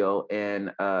Trujillo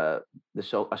in a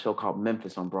show called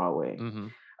Memphis on Broadway.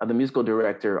 the musical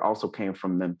director also came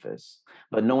from Memphis,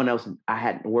 but no one else, I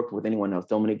hadn't worked with anyone else.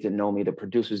 Dominique didn't know me. The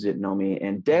producers didn't know me.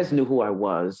 And Des knew who I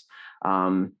was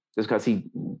just because he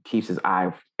keeps his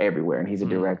eye everywhere and he's a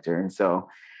director. And so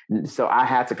I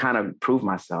had to kind of prove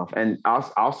myself. And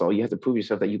also you have to prove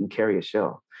yourself that you can carry a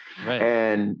show. Right.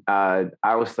 And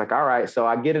I was like, all right. So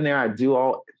I get in there, I do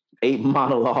all 8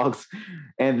 monologues.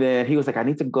 And then he was like, I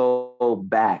need to go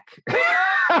back.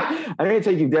 I need to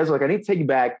take you, Des was like, I need to take you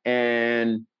back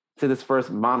and to this first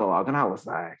monologue. And I was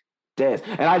like, Des.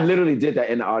 And I literally did that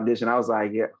in the audition. I was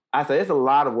like, yeah. I said, it's a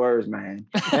lot of words, man.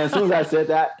 And as soon as I said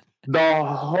that, the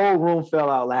whole room fell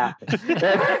out laughing.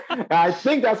 And I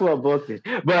think that's what booked it.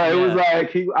 But it was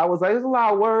like, I was like, there's a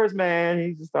lot of words, man.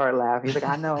 He just started laughing. He's like,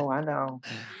 I know.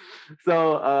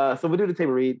 So we do the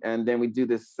table read, and then we do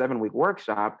this 7-week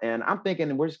workshop. And I'm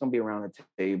thinking we're just going to be around the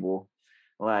table,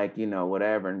 like,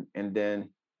 whatever. And then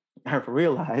I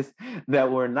realized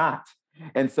that we're not.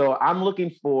 And so I'm looking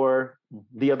for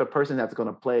the other person that's going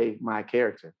to play my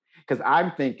character. Because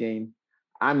I'm thinking,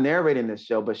 I'm narrating this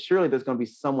show, but surely there's going to be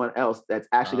someone else that's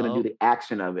actually going to do the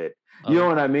action of it. You know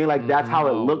what I mean? Like, that's how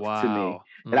it looked to me.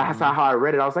 And that's how I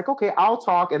read it. I was like, okay, I'll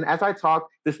talk. And as I talk,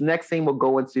 this next scene will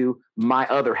go into my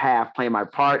other half playing my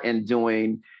part and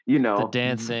doing, the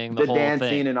dancing, the whole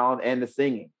dancing thing. and the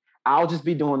singing. I'll just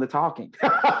be doing the talking.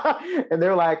 And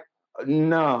they're like,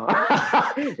 no,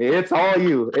 it's all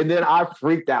you. And then I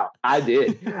freaked out. I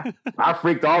did. I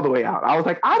freaked all the way out. I was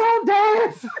like, I don't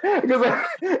dance. Because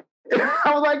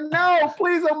I was like, no,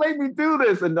 please don't make me do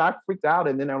this. And I freaked out.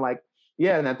 And then I'm like,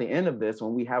 yeah. And at the end of this,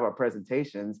 when we have our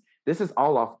presentations, this is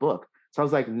all off book. So I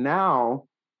was like, now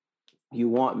you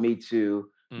want me to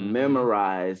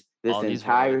memorize this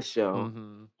entire show.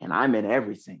 And I'm in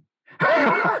every scene.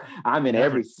 I'm in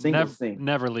every single scene.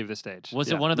 Never leave the stage. Was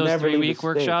it one of those 3-week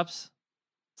workshops?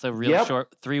 It's a real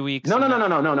short 3 weeks. No.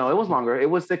 It was longer. It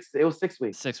was 6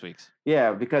 weeks. 6 weeks.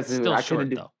 Yeah, because still I short, couldn't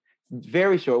do though.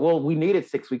 Very short. Well, we needed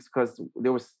 6 weeks because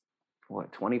there was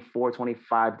 24,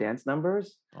 25 dance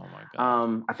numbers. Oh my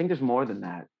God. I think there's more than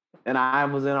that. And I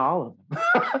was in all of them.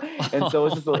 And so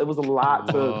it was a lot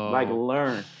to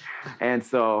learn. And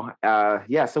so,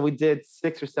 so we did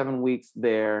 6 or 7 weeks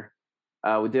there.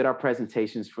 We did our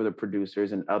presentations for the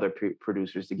producers and other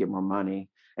producers to get more money.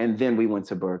 And then we went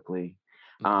to Berkeley.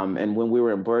 And when we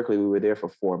were in Berkeley, we were there for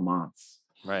 4 months.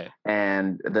 Right.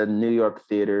 And the New York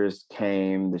theaters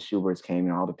came, the Schuberts came,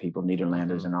 and all the people,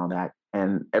 Nederlanders and all that.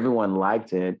 And everyone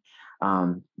liked it.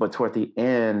 But toward the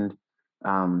end,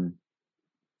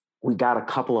 we got a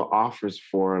couple of offers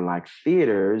for like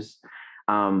theaters,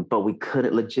 but we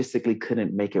logistically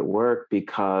couldn't make it work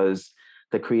because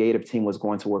the creative team was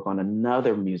going to work on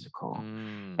another musical.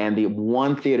 And the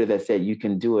one theater that said, you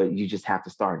can do it, you just have to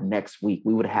start next week.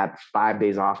 We would have had 5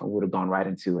 days off and would have gone right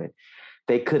into it.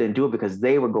 They couldn't do it because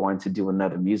they were going to do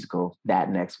another musical that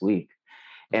next week.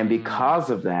 And because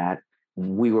of that,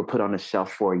 we were put on the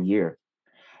shelf for a year.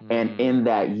 And in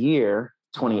that year,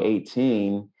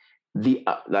 2018,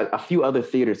 a few other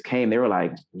theaters came. They were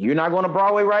like, you're not going to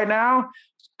Broadway right now?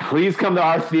 Please come to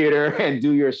our theater and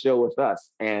do your show with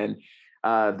us. And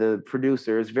the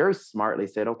producers very smartly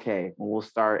said, okay, we'll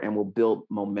start and we'll build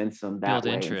momentum that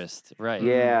way. Build interest, right.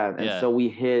 Yeah. And so we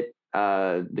hit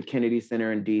the Kennedy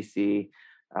Center in DC,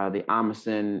 the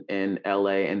Emerson in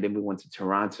LA, and then we went to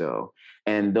Toronto.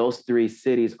 And those 3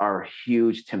 cities are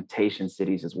huge Temptation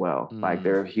cities as well. Like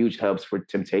they're huge hubs for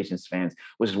Temptations fans,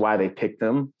 which is why they picked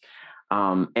them.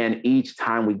 And each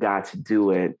time we got to do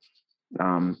it,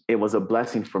 it was a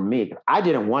blessing for me. I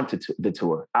didn't want the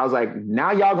tour. I was like,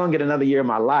 now y'all gonna get another year of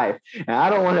my life. And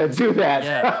I don't want to do that.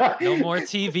 Yeah. No more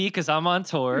TV because I'm on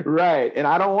tour. Right. And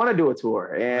I don't want to do a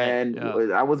tour. And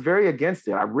I was very against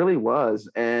it. I really was.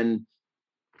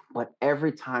 But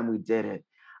every time we did it,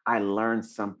 I learned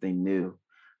something new.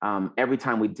 Every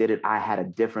time we did it, I had a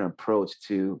different approach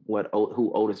to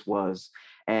who Otis was.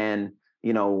 And,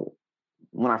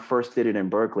 when I first did it in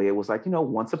Berkeley, it was like,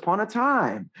 once upon a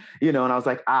time, and I was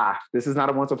like, this is not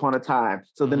a once upon a time.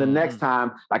 So then the next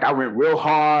time, like I went real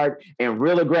hard and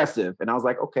real aggressive. And I was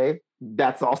like, okay,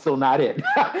 that's also not it.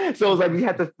 So it was like,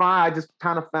 I just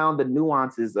kind of found the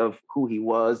nuances of who he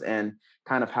was and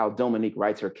kind of how Dominique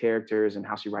writes her characters and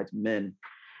how she writes men.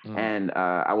 And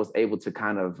I was able to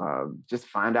kind of just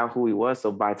find out who he was.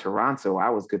 So by Toronto, I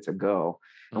was good to go.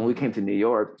 And when we came to New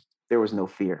York, there was no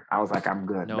fear. I was like, I'm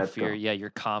good. No fear. Go. Yeah, you're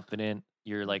confident.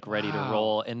 You're like ready to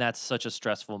roll. And that's such a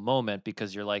stressful moment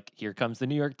because you're like, here comes the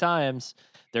New York Times.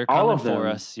 They're coming for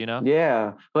us,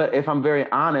 Yeah. But if I'm very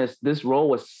honest, this role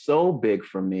was so big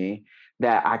for me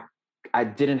that I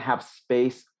didn't have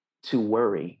space to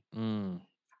worry.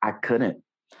 I couldn't.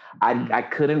 I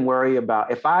couldn't worry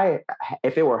about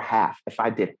if it were half, if I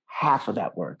did half of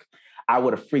that work, I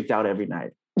would have freaked out every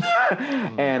night.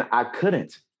 And I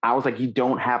couldn't. I was like, you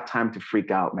don't have time to freak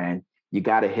out, man. You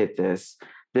got to hit this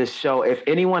show. If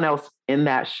anyone else in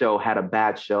that show had a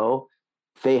bad show,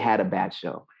 they had a bad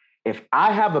show. If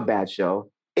I have a bad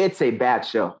show, it's a bad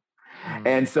show.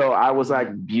 And so I was like,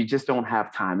 you just don't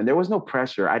have time. And there was no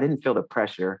pressure. I didn't feel the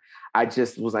pressure. I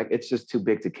just was like, it's just too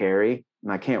big to carry.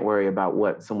 And I can't worry about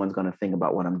what someone's going to think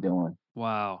about what I'm doing.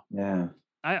 Wow. Yeah.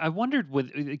 I wondered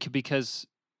because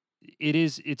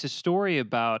it's a story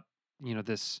about,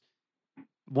 this,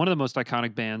 one of the most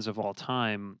iconic bands of all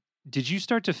time. Did you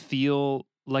start to feel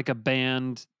like a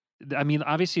band? I mean,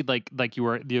 obviously, like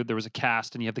there was a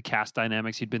cast, and you have the cast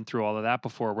dynamics. You'd been through all of that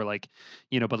before. Where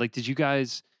but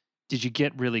did you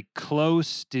get really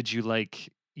close? Did you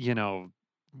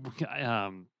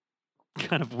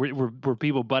kind of were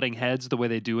people butting heads the way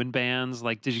they do in bands?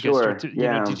 Like, did you guys start to,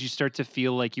 did you start to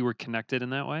feel like you were connected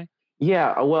in that way?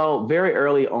 Yeah, well, very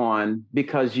early on,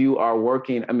 because you are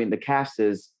working. I mean, the cast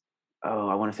is,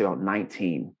 I want to say about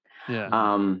 19.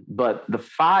 Yeah. But the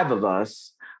 5 of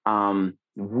us,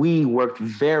 we worked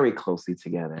very closely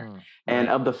together. And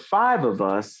of the 5 of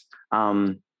us,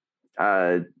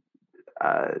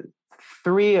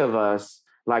 3 of us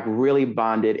really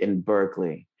bonded in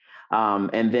Berklee.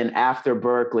 And then after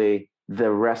Berklee,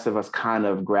 the rest of us kind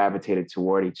of gravitated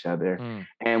toward each other.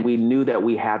 And we knew that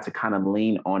we had to kind of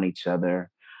lean on each other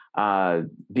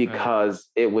because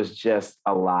it was just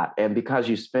a lot. And because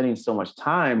you're spending so much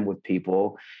time with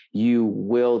people, you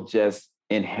will just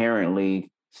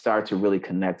inherently start to really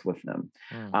connect with them.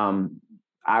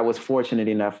 I was fortunate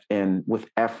enough with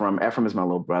Ephraim. Ephraim is my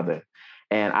little brother.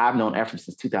 And I've known Ephraim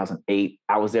since 2008.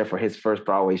 I was there for his first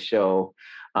Broadway show.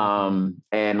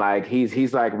 And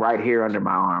he's right here under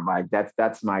my arm.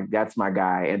 That's my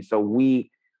guy. And so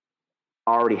we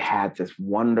already had this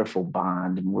wonderful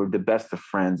bond, and we're the best of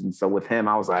friends. And so with him,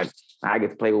 I was like, I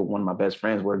get to play with one of my best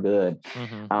friends. We're good.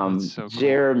 So cool.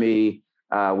 Jeremy,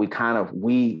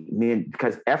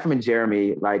 because Ephraim and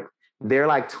Jeremy, they're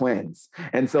like twins.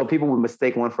 And so people would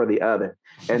mistake one for the other.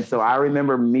 And so I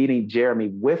remember meeting Jeremy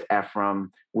with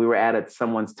Ephraim. We were at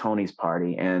someone's Tony's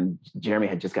party, and Jeremy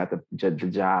had just got the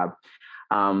job.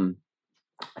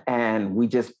 And we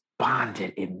just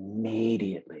bonded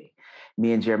immediately.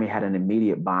 Me and Jeremy had an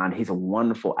immediate bond. He's a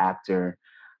wonderful actor.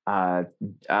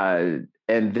 And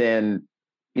then,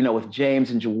 with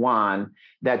James and Juwan,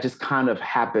 that just kind of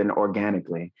happened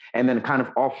organically. And then kind of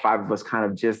all 5 of us kind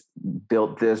of just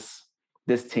built this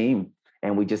team,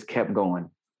 and we just kept going.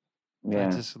 Yeah.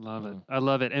 I just love it. I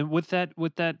love it. And with that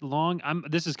long,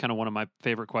 this is kind of one of my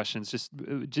favorite questions. Just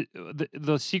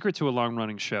the secret to a long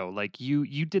running show. Like you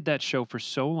did that show for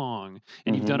so long,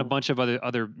 and you've done a bunch of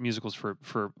other musicals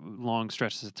for long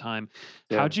stretches of time.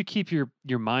 Yeah. How'd you keep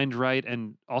your mind right,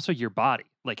 and also your body?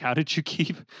 Like, how did you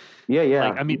keep?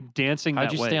 Yeah. Dancing.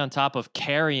 How'd you stay on top of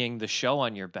carrying the show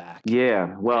on your back?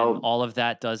 Yeah, well, and all of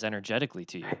that does energetically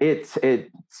to you. It's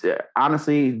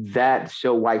honestly, that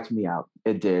show wiped me out.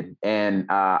 It did, and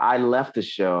I left the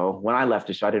show. When I left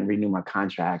the show, I didn't renew my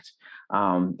contract,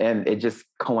 and it just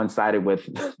coincided with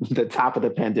the top of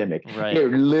the pandemic. Right. It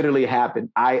literally happened.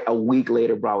 A week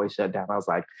later, Broadway shut down. I was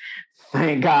like,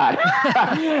 thank God.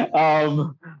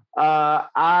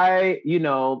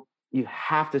 You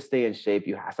have to stay in shape.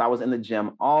 So I was in the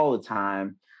gym all the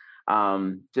time,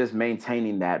 just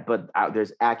maintaining that. But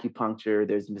there's acupuncture,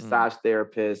 there's massage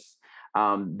therapists,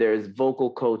 there's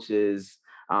vocal coaches.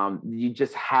 You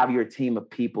just have your team of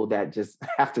people that just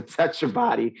have to touch your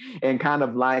body and kind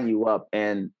of line you up.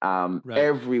 And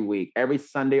every week, every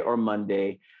Sunday or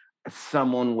Monday,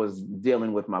 someone was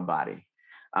dealing with my body.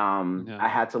 I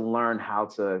had to learn how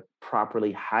to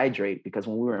properly hydrate, because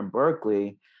when we were in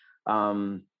Berklee,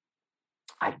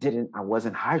 I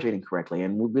wasn't hydrating correctly.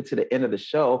 And we get to the end of the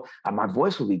show, my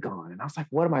voice would be gone. And I was like,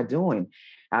 what am I doing?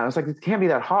 And I was like, it can't be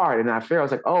that hard. And I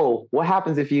was like, oh, what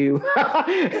happens if you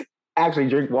actually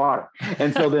drink water?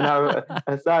 And so then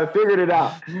I figured it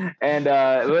out. And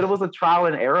it was a trial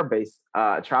and error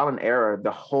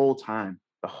the whole time.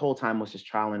 The whole time was just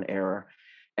trial and error.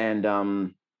 And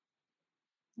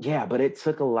but it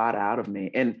took a lot out of me.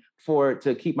 And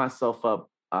to keep myself up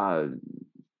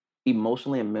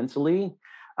emotionally and mentally,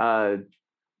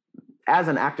 as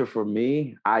an actor, for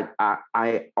me,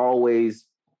 I always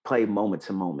play moment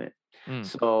to moment.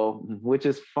 So, which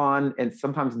is fun and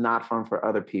sometimes not fun for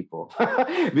other people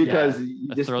because you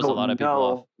just don't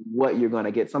know what you're going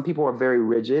to get. Some people are very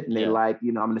rigid and they I'm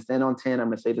going to stand on 10. I'm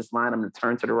going to say this line. I'm going to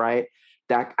turn to the right.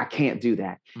 That I can't do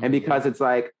that. And because it's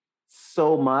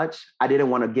so much, I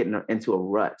didn't want to get into a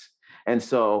rut. And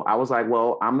so I was like,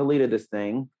 well, I'm the leader of this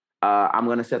thing. I'm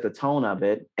going to set the tone of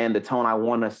it. And the tone I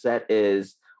want to set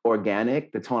is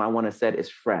organic. The tone I want to set is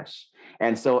fresh.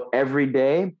 And so every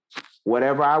day,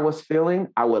 whatever I was feeling,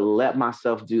 I would let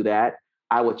myself do that.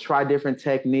 I would try different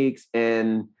techniques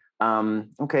and,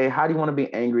 okay, how do you want to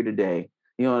be angry today?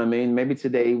 You know what I mean? Maybe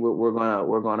today we're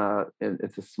gonna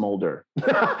it's a smolder.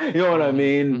 You know what I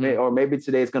mean? Mm-hmm. Or maybe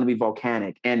today it's gonna be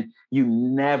volcanic. And you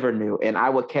never knew. And I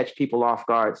would catch people off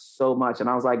guard so much. And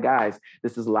I was like, guys,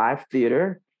 this is live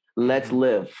theater. Let's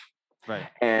live. Right.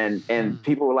 And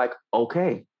people were like,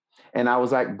 okay. And I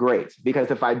was like, great, because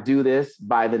if I do this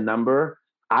by the number,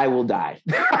 I will die.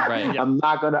 Right.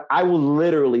 I will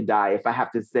literally die if I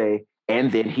have to say,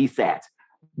 and then he sat.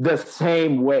 The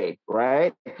same way,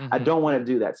 right? Mm-hmm. I don't want to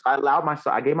do that. So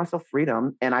I gave myself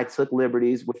freedom, and I took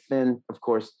liberties within, of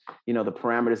course, the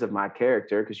parameters of my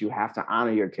character, because you have to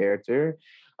honor your character.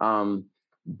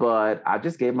 But I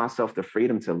just gave myself the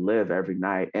freedom to live every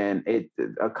night. And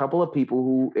a couple of people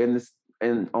who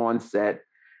on set,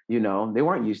 they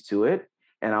weren't used to it.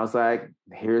 And I was like,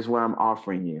 here's what I'm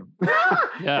offering you.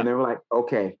 Yeah. And they were like,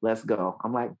 okay, let's go.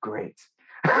 I'm like, great.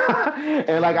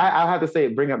 And like I have to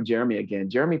bring up Jeremy again.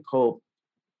 Jeremy Pope,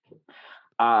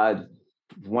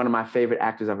 one of my favorite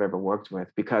actors I've ever worked with,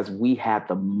 because we had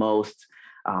the most,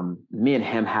 me and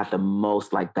him had the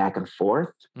most like back and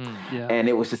forth. And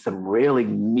it was just some really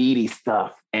meaty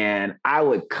stuff. And I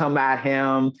would come at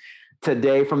him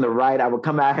today from the right, I would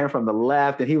come at him from the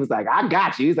left, and he was like, I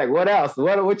got you. He's like, what else?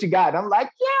 What you got? And I'm like,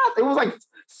 yes. It was like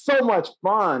so much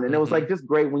fun. And it was like just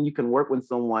great when you can work with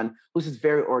someone who's just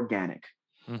very organic.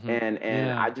 Mm-hmm.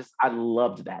 And I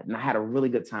loved that. And I had a really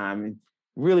good time,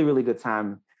 really, really good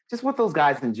time just with those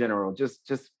guys in general, just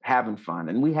having fun.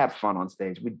 And we had fun on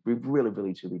stage. We really,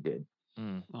 really, truly did.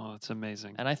 Mm. Oh, it's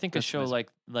amazing. And I think a show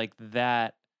like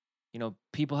that,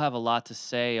 people have a lot to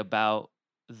say about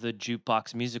the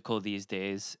jukebox musical these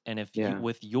days. And if you,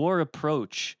 with your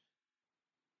approach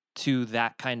to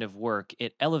that kind of work,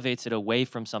 it elevates it away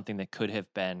from something that could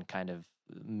have been kind of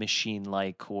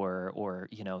machine-like or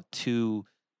too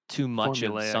much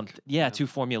formulaic. Of something. Yeah, too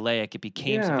formulaic. It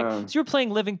became something. So you're playing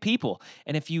living people.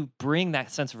 And if you bring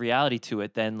that sense of reality to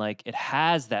it, then like it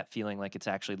has that feeling like it's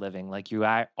actually living, like you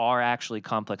are actually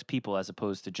complex people, as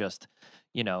opposed to just,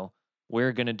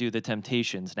 we're going to do the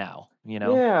Temptations now,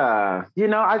 Yeah.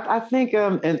 I think,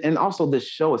 and also this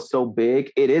show is so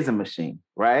big, it is a machine,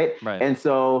 right? Right. And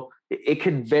so it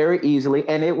could very easily,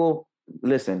 and it will,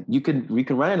 listen, we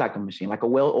can run it like a machine, like a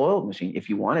well-oiled machine. If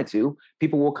you wanted to,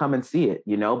 people will come and see it,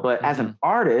 but as an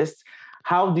artist,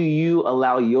 how do you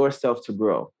allow yourself to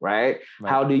grow, right?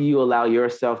 How do you allow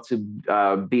yourself to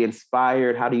be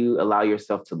inspired? How do you allow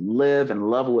yourself to live and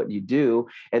love what you do?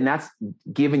 And that's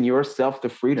giving yourself the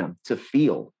freedom to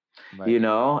feel,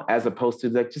 as opposed to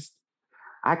like, just,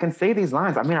 I can say these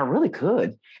lines. I mean, I really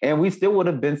could, and we still would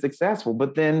have been successful.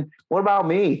 But then what about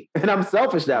me? And I'm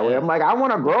selfish that way. I'm like, I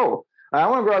want to grow. I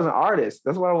want to grow as an artist.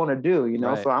 That's what I want to do,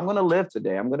 So I'm going to live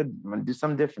today. I'm going to do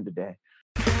something different today.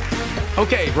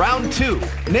 Okay, round 2.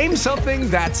 Name something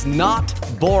that's not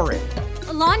boring.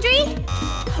 A laundry?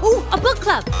 Ooh, a book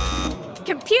club.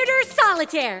 Computer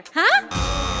solitaire, huh?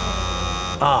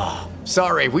 Ah, oh,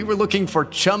 sorry. We were looking for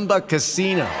Chumba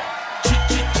Casino.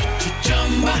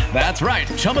 That's right.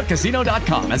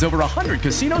 ChumbaCasino.com has over 100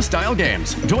 casino-style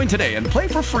games. Join today and play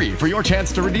for free for your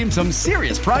chance to redeem some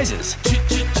serious prizes.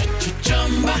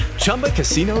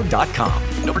 ChumbaCasino.com.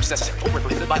 No purchase necessary. Void where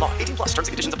prohibited by law. 18+ terms and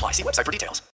conditions apply. See website for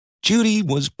details. Judy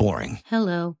was boring.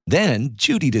 Hello. Then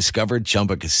Judy discovered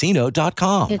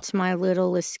ChumbaCasino.com. It's my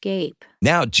little escape.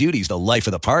 Now Judy's the life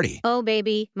of the party. Oh,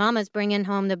 baby, mama's bringing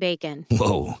home the bacon.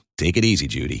 Whoa, take it easy,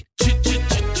 Judy.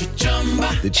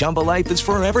 The Chumba life is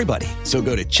for everybody. So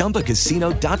go to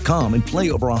ChumbaCasino.com and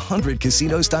play over 100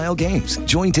 casino-style games.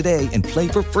 Join today and play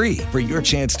for free for your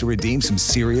chance to redeem some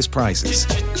serious prizes.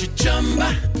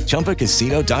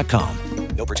 ChumbaCasino.com.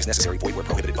 No purchase necessary. Void where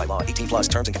prohibited by law. 18+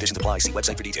 terms and conditions apply. See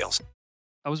website for details.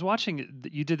 I was watching,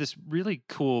 you did this really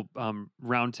cool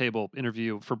roundtable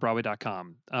interview for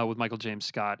Broadway.com with Michael James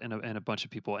Scott and a bunch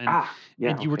of people. And,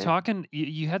 and you were talking,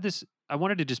 you had this, I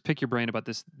wanted to just pick your brain about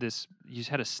this, you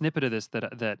had a snippet of this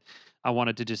that I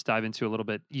wanted to just dive into a little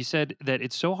bit. You said that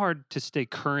it's so hard to stay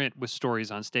current with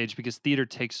stories on stage because theater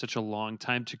takes such a long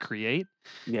time to create.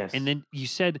 Yes. And then you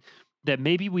said that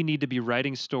maybe we need to be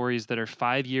writing stories that are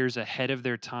 5 years ahead of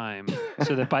their time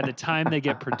so that by the time they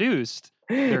get produced,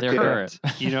 they're current.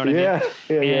 You know what I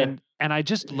mean? And I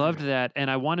just loved that.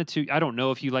 And I wanted to, I don't know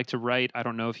if you like to write. I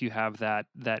don't know if you have that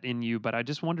in you, but I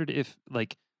just wondered if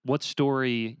what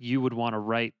story you would want to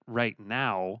write right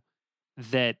now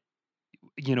that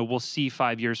we'll see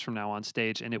 5 years from now on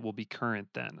stage and it will be current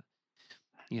then.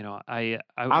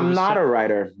 I'm not a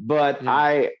writer, but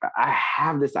I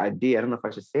have this idea. I don't know if I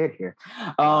should say it here.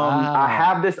 I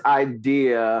have this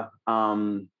idea,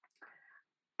 and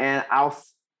I'll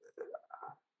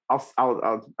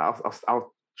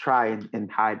try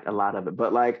and hide a lot of it,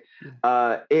 but like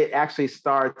it actually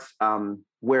starts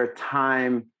where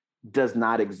time does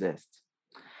not exist,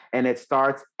 and it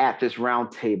starts at this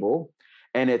round table,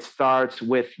 and it starts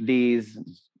with these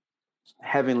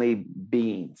heavenly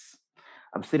beings.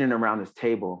 I'm sitting around this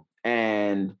table,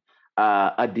 and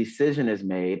a decision is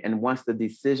made, and once the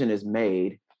decision is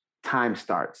made, time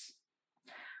starts.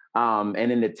 And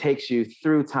then it takes you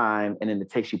through time, and then it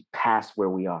takes you past where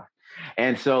we are.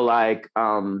 And so, like,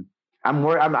 I'm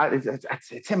worried.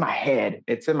 It's in my head.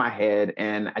 It's in my head,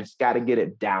 and I just got to get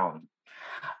it down.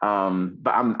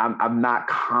 But I'm not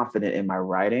confident in my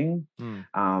writing,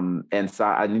 and so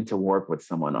I need to work with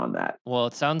someone on that. Well,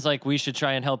 it sounds like we should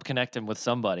try and help connect him with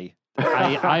somebody.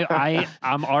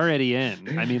 I'm already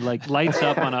in. I mean, like, lights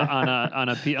up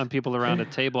on people around a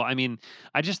table. I mean,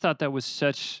 I just thought that was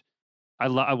such.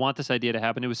 I want this idea to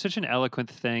happen. It was such an eloquent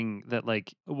thing that,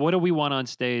 like, what do we want on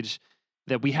stage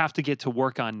that we have to get to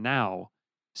work on now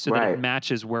so that it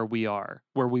matches where we are,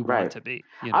 where we want to be.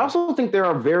 I also think there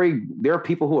are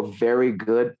people who are very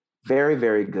good, very,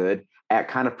 very good at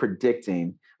kind of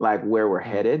predicting like where we're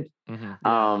headed.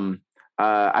 Mm-hmm.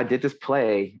 I did this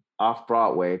play off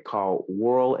Broadway called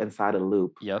Whirl Inside a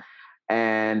Loop. Yep.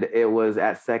 And it was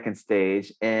at Second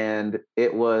Stage, and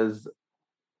it was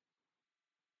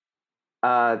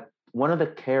one of the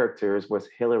characters was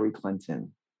Hillary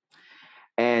Clinton,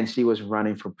 and she was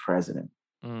running for president.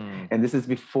 And this is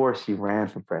before she ran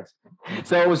for president.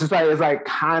 So it was just like, it's like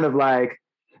kind of like,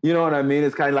 you know what I mean?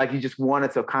 It's kind of like you just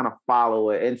wanted to kind of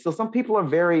follow it. And so some people are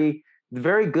very,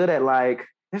 very good at, like,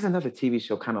 there's another TV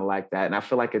show kind of like that. And I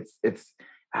feel like it's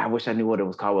I wish I knew what it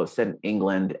was called. It was set in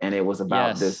England, and it was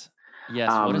about this. Yes.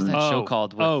 What is that show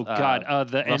called? With,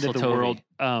 the End of the World.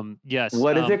 Yes.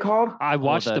 What is it called? I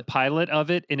watched the pilot of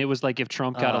it, and it was like if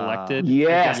Trump got elected.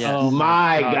 Yes. Oh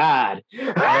my God.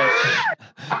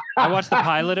 I watched the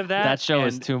pilot of that. That show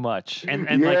is too much. And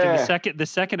like in the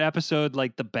second episode,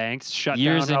 like the banks shut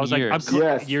down. I was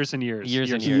like, years and years.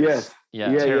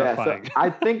 Yes. Terrifying. So I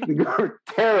think you're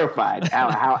terrified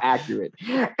how accurate.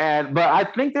 But I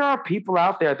think there are people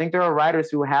out there. I think there are writers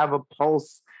who have a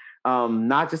pulse,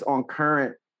 not just on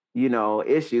current,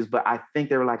 issues, but I think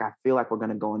they were like, I feel like we're going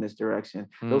to go in this direction.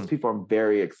 Those people are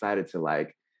very excited to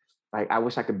like, I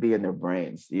wish I could be in their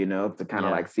brains, to kind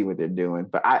of like see what they're doing.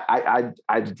 But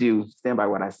I do stand by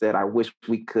what I said. I wish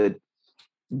we could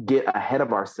get ahead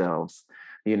of ourselves,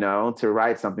 to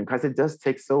write something, because it does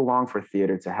take so long for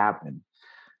theater to happen.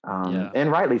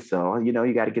 And rightly so. You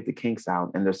got to get the kinks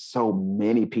out, and there's so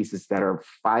many pieces that are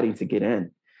fighting to get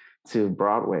in to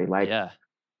Broadway. Like,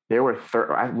 there were,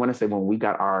 I want to say when we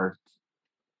got our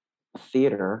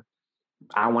theater,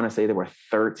 I want to say there were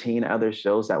 13 other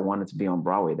shows that wanted to be on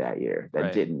Broadway that year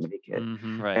that didn't make it.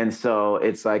 And so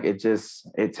it's like,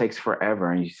 it takes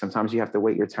forever. And sometimes you have to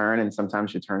wait your turn, and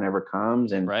sometimes your turn never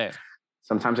comes. And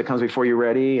sometimes it comes before you're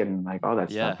ready, and like all that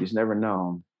stuff. You just never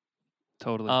know.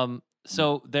 Totally.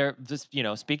 So there, just,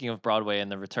 speaking of Broadway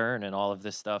and the return and all of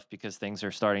this stuff, because things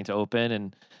are starting to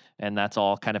open and that's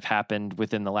all kind of happened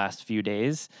within the last few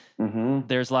days.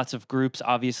 There's lots of groups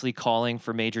obviously calling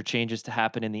for major changes to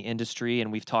happen in the industry.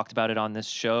 And we've talked about it on this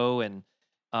show, and,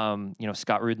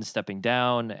 Scott Rudin stepping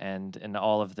down and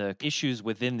all of the issues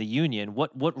within the union.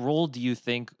 What role do you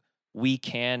think we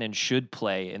can and should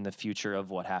play in the future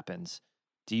of what happens?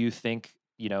 Do you think,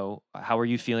 how are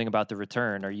you feeling about the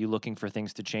return? Are you looking for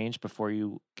things to change before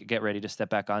you get ready to step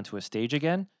back onto a stage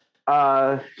again?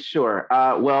 Sure.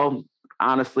 Well,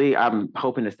 honestly, I'm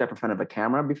hoping to step in front of a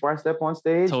camera before I step on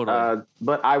stage. Totally.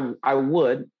 But I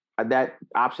would, that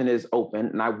option is open,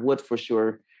 and I would for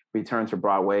sure return to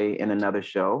Broadway in another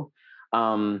show.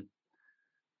 I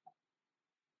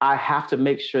have to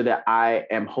make sure that I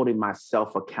am holding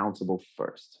myself accountable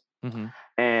first.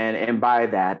 And by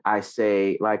that, I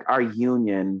say, like, our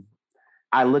union,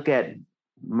 I look at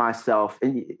myself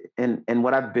and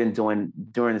what I've been doing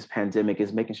during this pandemic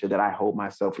is making sure that I hold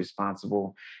myself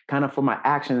responsible kind of for my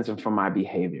actions and for my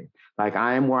behavior. Like,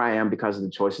 I am where I am because of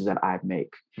the choices that I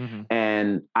make.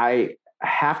 And I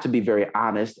have to be very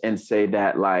honest and say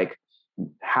that, like,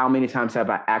 how many times have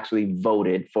I actually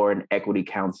voted for an equity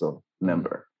council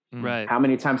member? Right. How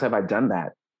many times have I done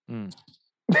that?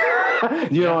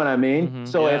 You know what I mean?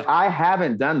 So if I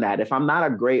haven't done that, if I'm not a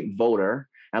great voter,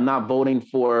 I'm not voting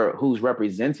for who's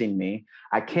representing me,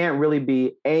 I can't really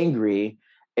be angry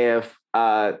if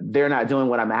they're not doing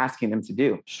what I'm asking them to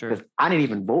do. Sure. Because I didn't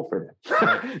even vote for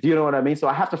them. Do you know what I mean? So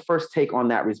I have to first take on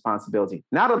that responsibility.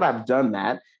 Now that I've done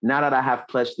that, now that I have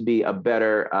pledged to be a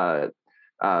better,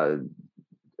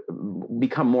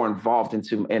 become more involved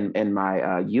in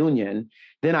my union,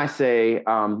 then I say,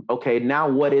 okay, now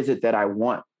what is it that I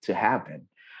want to happen?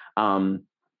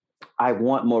 I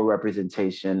want more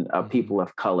representation of people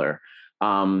of color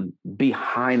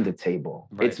behind the table.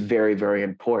 Right. It's very, very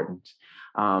important.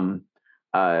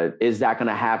 Is that going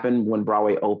to happen when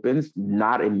Broadway opens?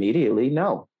 Not immediately,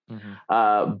 no.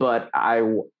 Mm-hmm. But I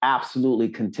will absolutely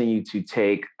continue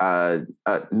to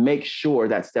make sure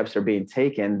that steps are being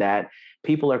taken, that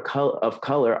people of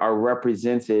color are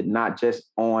represented not just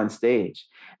on stage,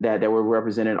 that they were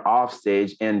represented off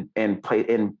stage and play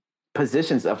in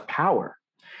positions of power.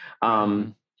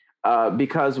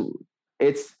 Because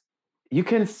you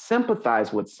can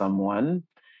sympathize with someone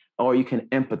or you can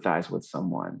empathize with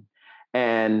someone.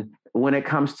 And when it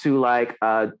comes to like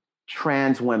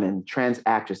trans women, trans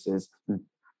actresses,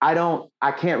 I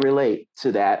can't relate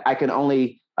to that. I can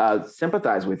only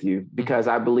sympathize with you because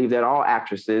I believe that all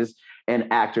actresses and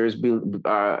actors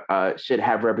should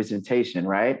have representation,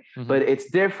 right? Mm-hmm. But it's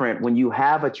different when you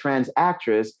have a trans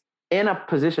actress in a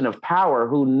position of power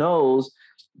who knows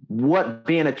what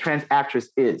being a trans actress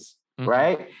is, mm-hmm.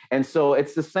 right? And so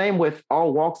it's the same with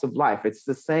all walks of life. It's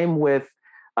the same with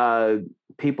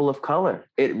people of color.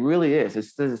 It really is.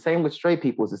 It's the same with straight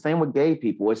people. It's the same with gay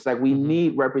people. It's like we mm-hmm.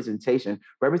 need representation.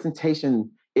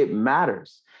 Representation, it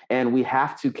matters. And we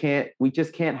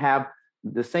just can't have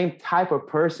the same type of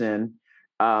person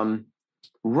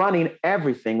running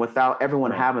everything without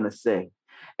everyone having a say.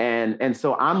 And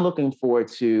so I'm looking forward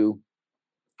to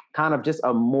kind of just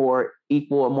a more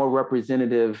equal, a more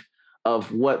representative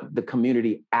of what the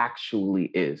community actually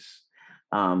is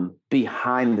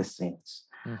behind the scenes.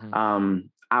 Mm-hmm.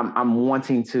 I'm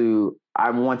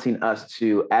wanting us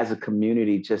to, as a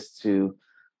community, just to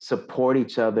support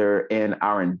each other in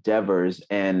our endeavors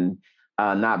and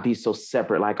not be so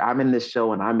separate. Like I'm in this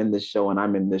show and I'm in this show and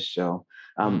I'm in this show.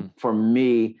 For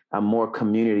me, a more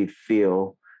community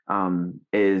feel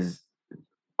is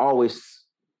always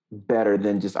better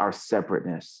than just our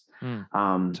separateness. Totally.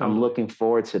 I'm looking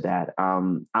forward to that.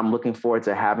 I'm looking forward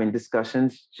to having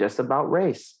discussions just about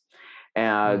race.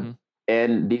 Mm-hmm.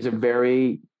 And these are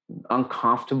very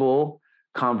uncomfortable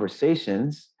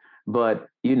conversations, but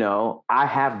I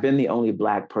have been the only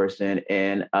Black person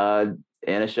in a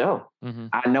show. Mm-hmm.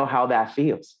 I know how that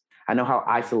feels. I know how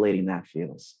isolating that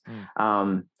feels.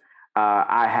 I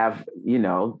have,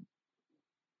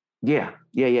 yeah.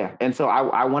 And so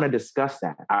I want to discuss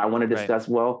that. I want to discuss,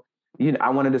 I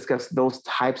want to discuss those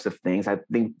types of things. I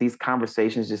think these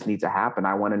conversations just need to happen.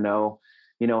 I want to know,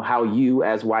 how you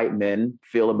as white men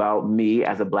feel about me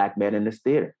as a Black man in this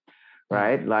theater,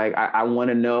 right? Like, I want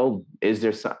to know,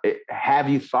 have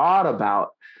you thought about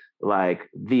like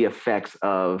the effects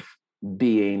of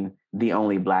being the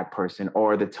only Black person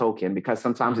or the token? Because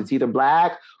sometimes it's either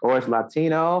Black or it's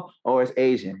Latino or it's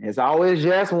Asian. It's always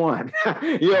just one.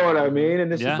 You know what I mean?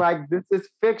 And it's just like, this is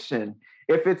fiction.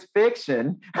 If it's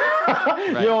fiction,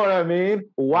 you know what I mean?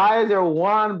 Why is there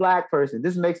one Black person?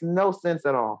 This makes no sense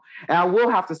at all. And I will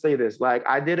have to say this, like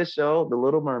I did a show, The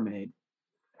Little Mermaid.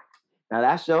 Now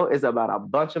that show is about a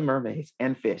bunch of mermaids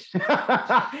and fish.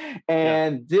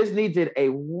 And Disney did a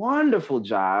wonderful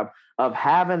job of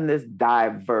having this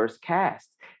diverse cast.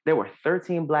 There were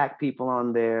 13 Black people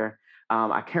on there.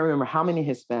 I can't remember how many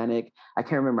Hispanic. I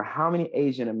can't remember how many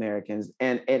Asian Americans.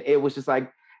 And it was just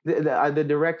like, the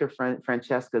director,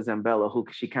 Francesca Zambello,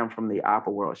 she came from the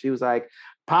opera world. She was like,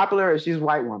 popular, she's a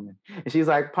white woman. And she's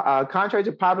like, contrary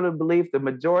to popular belief, the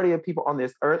majority of people on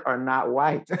this earth are not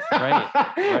white. Right.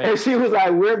 And she was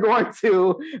like, we're going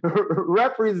to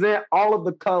represent all of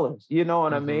the colors. You know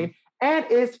what I mean? And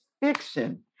it's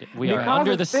fiction. We are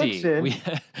under the fiction, sea.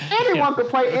 Anyone could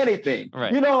play anything.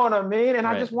 Right. You know what I mean? And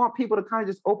I just want people to kind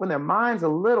of just open their minds a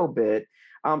little bit.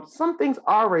 Some things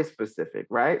are race specific,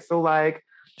 right? So like,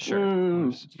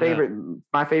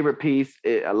 my favorite piece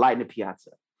is Light in the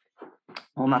Piazza.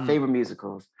 One of my favorite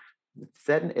musicals. It's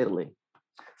set in Italy.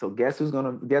 So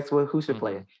who should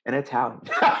play it? An Italian.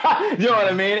 You know what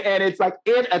I mean? And it's like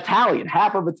in Italian.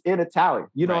 Half of it's in Italian.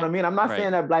 You know what I mean? I'm not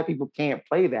saying that Black people can't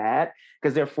play that,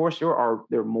 because there for sure are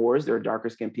Moors, there are darker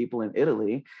skinned people in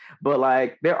Italy. But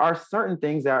like there are certain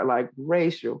things that are like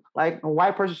racial. Like a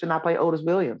white person should not play Otis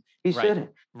Williams. He shouldn't.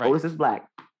 Otis is Black.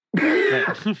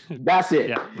 That's it.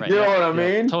 You know what I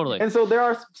mean? Totally. And so there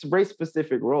are race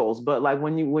specific roles, but like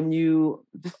when you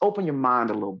just open your mind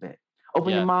a little bit,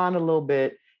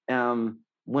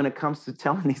 when it comes to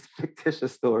telling these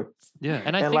fictitious stories. Yeah.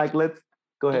 And I think like, let's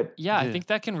Go ahead. Yeah, I think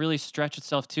that can really stretch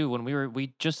itself too. When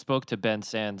we just spoke to Ben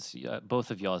Sands, both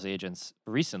of y'all's agents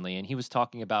recently, and he was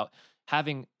talking about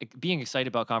being excited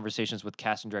about conversations with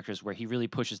casting directors where he really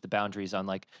pushes the boundaries on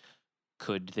like,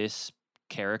 could this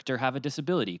character have a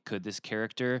disability? Could this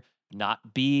character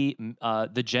not be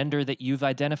the gender that you've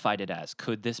identified it as?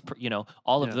 Could this,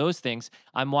 all of those things.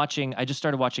 I just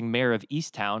started watching Mayor of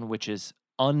Easttown, which is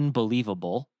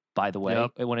unbelievable, by the way.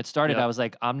 When it started, I was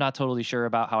like, I'm not totally sure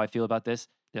about how I feel about this.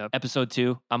 Episode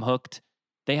 2, I'm hooked.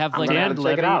 They have like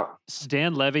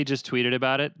Dan Levy just tweeted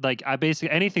about it. Like I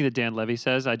basically anything that Dan Levy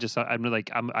says, I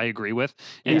agree with.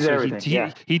 And he's so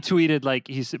everything. he tweeted like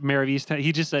he's Mayor of Easttown.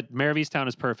 He just said Mayor of Easttown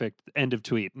is perfect. End of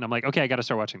tweet. And I'm like, okay, I got to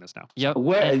start watching this now. Yep.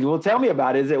 Well, tell me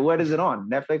about it. What is it on?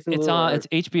 Netflix? It's on. It's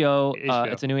HBO.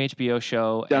 It's a new HBO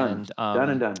show. Done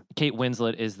and done. Kate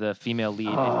Winslet is the female lead,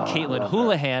 and Caitlin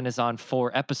Houlihan is on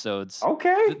 4 episodes.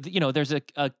 Okay. There's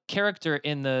a character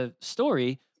in the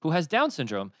story who has Down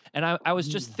syndrome. And I was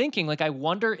just thinking, like, I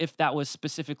wonder if that was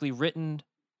specifically written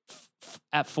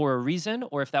for a reason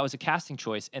or if that was a casting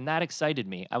choice. And that excited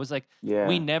me. I was like,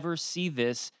 we never see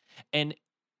this. And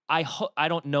I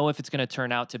don't know if it's going to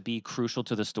turn out to be crucial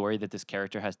to the story that this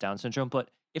character has Down syndrome.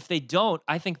 But if they don't,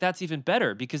 I think that's even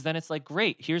better, because then it's like,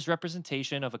 great, here's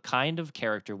representation of a kind of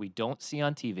character we don't see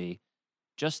on TV,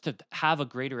 just to have a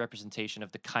greater representation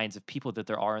of the kinds of people that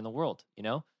there are in the world,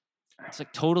 It's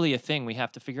like totally a thing we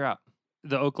have to figure out.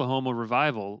 The Oklahoma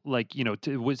revival, like,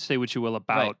 say what you will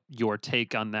about your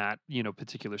take on that,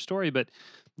 particular story, but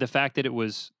the fact that it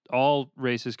was all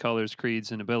races, colors,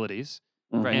 creeds, and abilities,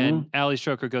 and Ali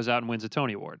Stroker goes out and wins a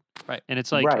Tony Award. Right. And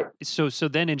it's like, so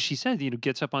then, and she said,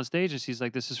 gets up on stage and she's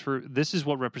like, this is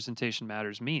what representation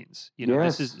matters means.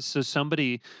 This is, so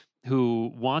somebody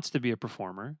who wants to be a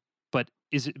performer, but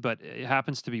it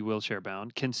happens to be wheelchair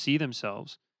bound, can see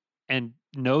themselves and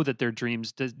know that their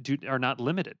dreams are not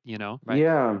limited, Right?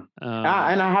 Yeah. And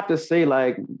I have to say,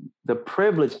 like, the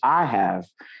privilege I have,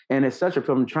 and it's such a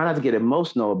privilege, I'm trying not to get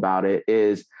emotional about it,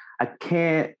 is I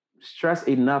can't stress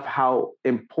enough how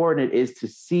important it is to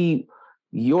see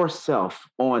yourself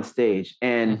on stage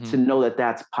and to know that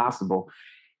that's possible.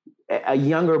 A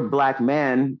younger Black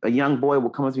man, a young boy will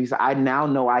come up to me and say, I now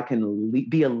know I can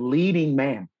be a leading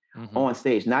man on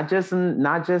stage, not just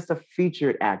a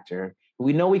featured actor.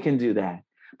 We know we can do that,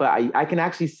 but I can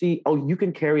actually see, you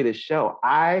can carry this show.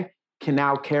 I can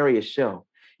now carry a show.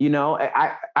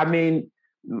 I mean,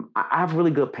 I have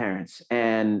really good parents,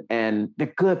 and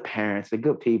they're good parents, they're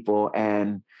good people.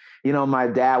 And, my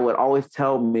dad would always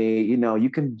tell me, you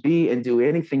can be and do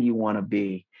anything you want to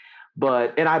be.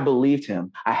 And I believed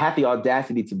him. I had the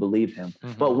audacity to believe him.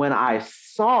 But when I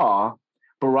saw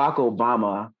Barack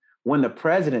Obama win the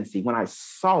presidency, when I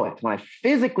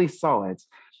physically saw it,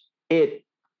 it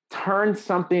turned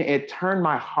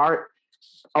my heart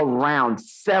around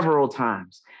several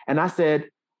times. And I said,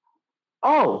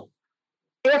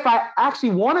 if I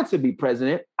actually wanted to be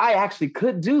president, I actually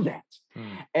could do that.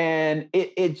 And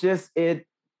I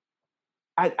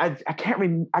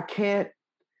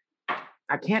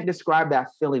can't describe that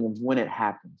feeling of when it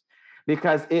happened,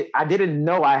 because I didn't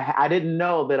know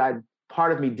that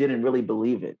part of me didn't really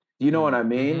believe it. Do you know what I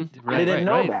mean? I didn't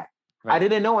know that. Right. I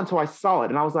didn't know until I saw it.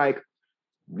 And I was like,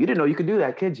 you didn't know you could do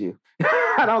that, could you?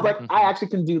 And I was like, I actually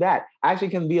can do that. I actually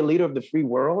can be a leader of the free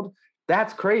world.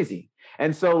 That's crazy.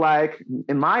 And so, like,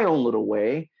 in my own little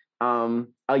way,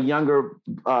 a younger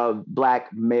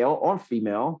Black male or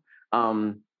female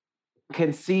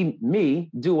can see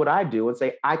me do what I do and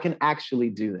say, I can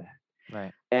actually do that.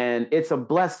 Right. And it's a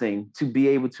blessing to be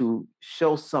able to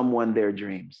show someone their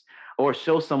dreams, or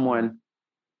show someone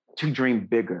to dream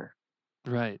bigger.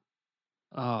 Right.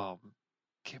 Oh,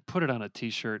 put it on a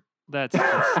T-shirt. That's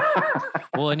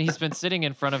well, and he's been sitting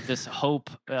in front of this hope.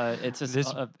 Is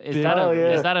that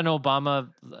an Obama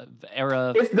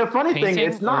era? It's the funny painting, thing.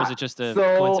 It's not. Or is it just a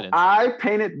coincidence? I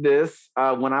painted this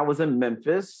when I was in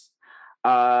Memphis.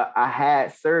 I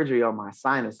had surgery on my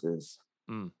sinuses.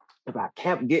 I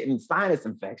kept getting sinus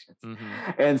infections,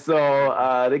 and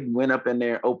so they went up in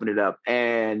there, opened it up,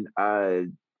 and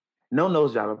no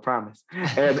nose job, I promise.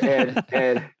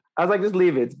 And I was like, just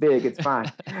leave it. It's big. It's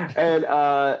fine. And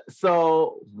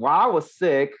so while I was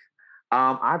sick,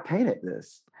 I painted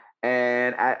this.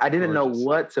 And I didn't know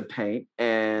what to paint.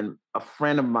 And a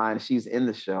friend of mine, she's in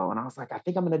the show. And I was like, I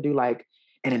think I'm going to do like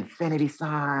an infinity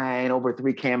sign over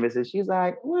 3 canvases. She's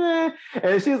like, eh.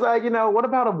 And she's like, what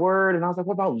about a word? And I was like,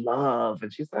 what about love?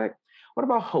 And she's like, what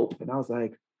about hope? And I was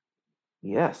like,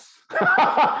 yes,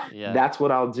 that's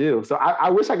what I'll do. So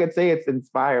I wish I could say it's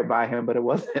inspired by him, but it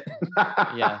wasn't.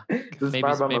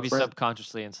 Maybe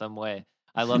subconsciously in some way.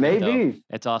 I love it, though.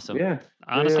 It's awesome. Yeah.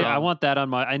 Honestly, I want that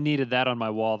I needed that on my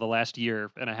wall the last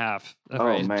year and a half.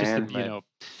 Oh, man. Just to, you know,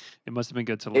 it must have been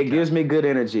good to look at. It gives me good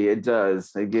energy. It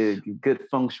does. It gives good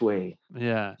feng shui.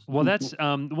 Yeah. Well, that's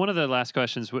one of the last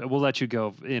questions. We'll let you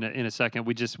go in a second.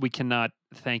 We cannot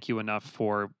thank you enough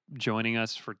for joining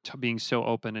us, for being so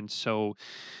open and so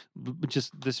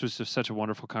this was just such a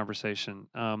wonderful conversation.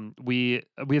 We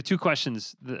have two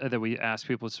questions that we ask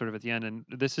people sort of at the end, and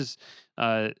this is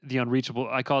the unreachable.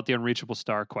 I call it the unreachable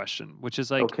star question, which is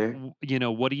like, you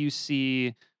know, what do you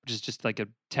see? Which is just like a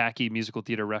tacky musical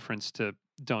theater reference to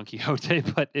Don Quixote.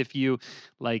 But if you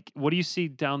like, what do you see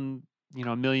down, you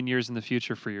know, a million years in the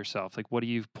future for yourself? Like, what are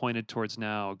you pointed towards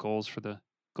now? Goals for the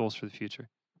future?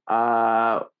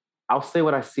 I'll say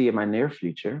what I see in my near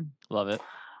future. Love it.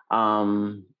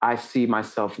 I see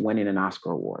myself winning an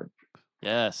Oscar award.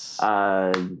 Yes.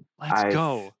 Let's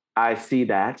go. I see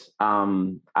that.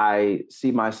 I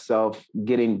see myself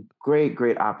getting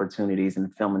great opportunities in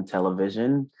film and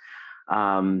television,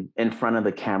 in front of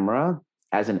the camera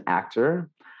as an actor.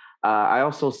 I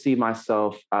also see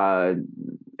myself,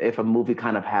 if a movie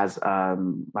kind of has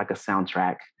like a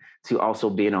soundtrack, to also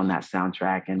being on that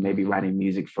soundtrack and maybe writing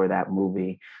music for that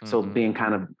movie. So being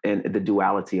kind of in the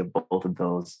duality of both of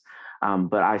those.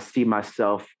 But I see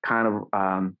myself kind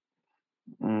of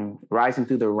rising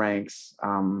through the ranks.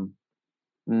 And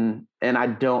I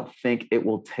don't think it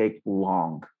will take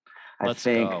long. I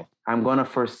think I'm going to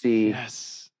foresee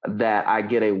that I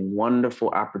get a wonderful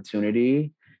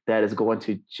opportunity that is going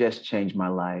to just change my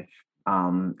life.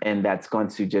 And that's going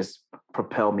to just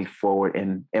propel me forward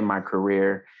in my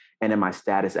career and in my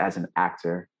status as an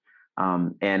actor,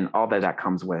 and all that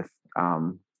comes with.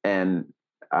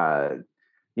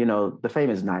 You know, the fame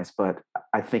is nice, but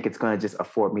I think it's going to just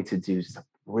afford me to do some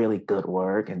really good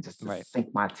work and just sink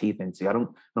my teeth into. I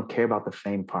don't care about the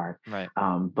fame part,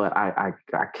 but I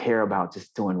care about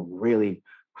just doing really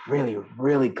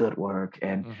good work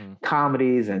and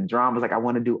comedies and dramas. Like, I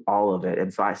want to do all of it.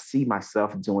 And so I see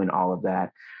myself doing all of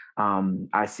that.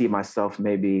 I see myself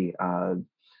maybe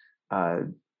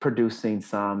producing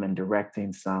some and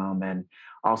directing some, and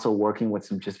also working with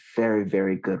some just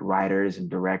very good writers and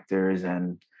directors.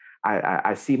 And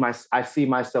I see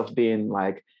myself being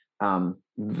like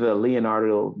the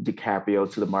Leonardo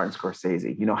DiCaprio to the Martin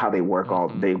Scorsese. You know how they work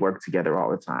they work together all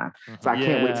the time. So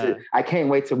I can't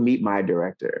wait to meet my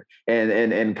director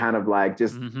and kind of like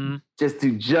just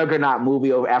do juggernaut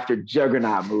movie after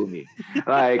juggernaut movie.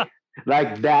 like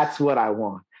that's what I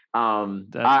want.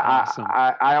 Awesome.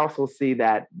 I also see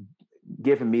that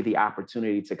giving me the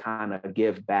opportunity to kind of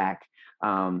give back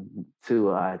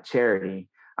to charity.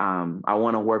 I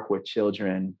want to work with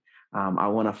children. I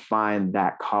want to find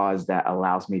that cause that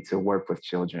allows me to work with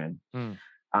children.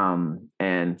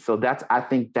 And so I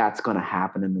think that's going to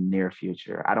happen in the near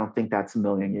future. I don't think that's a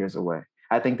million years away.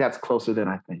 I think that's closer than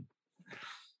I think.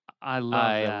 I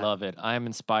love it. I'm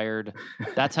inspired.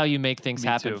 That's how you make things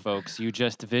happen, folks. You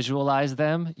just visualize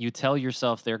them. You tell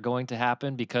yourself they're going to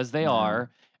happen because they are,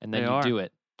 and then you do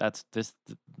it. That's this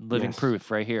living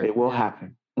proof right here. It will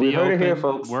happen. We heard it here,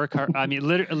 folks. Work hard. I mean,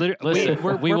 literally.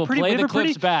 Listen, we will play the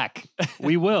clips back.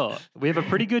 We will. We have a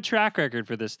pretty good track record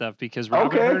for this stuff because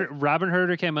Robin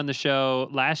Herder came on the show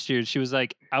last year. She was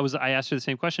like, I asked her the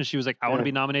same question. She was like, I want to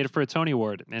be nominated for a Tony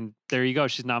Award, and there you go.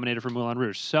 She's nominated for Moulin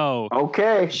Rouge. So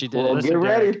she did. Well, get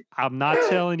ready. Derek, I'm not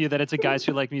telling you that it's a Guys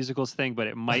Who Like Musicals thing, but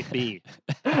it might be.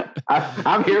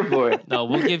 I'm here for it. No,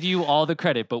 we'll give you all the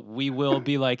credit, but we will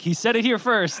be like, he said it here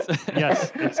first.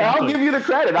 Yes, exactly. I'll give you the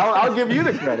credit. I'll give you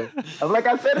the credit. I'm like,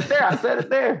 I said it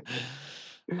there.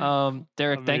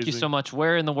 Derek, thank you so much.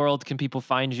 Where in the world can people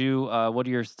find you? What are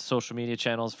your social media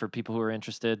channels for people who are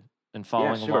interested in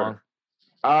following along?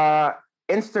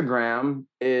 Instagram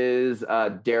is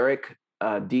Derek,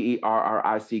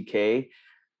 DERRICK,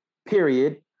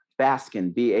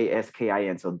 Baskin,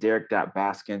 BASKIN. So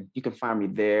Derek.Baskin. You can find me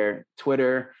there.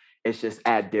 Twitter, it's just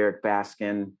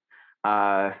 @Derek.Baskin.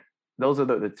 Those are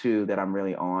the two that I'm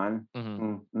really on.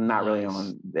 Not really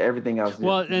on everything else.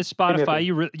 Well, and Spotify,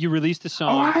 you released a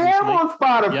song. Oh, I am on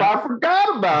Spotify. Yep. I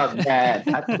forgot about that.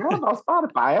 I forgot about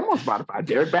Spotify. I am on Spotify.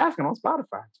 Derek Baskin on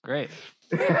Spotify. Great.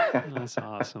 That's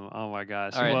awesome. Oh my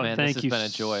gosh. All right, man, thank you been a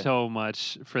joy. so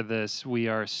much for this. We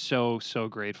are so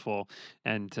grateful,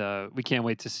 and we can't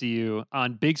wait to see you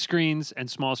on big screens and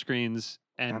small screens.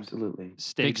 And absolutely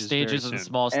big stages and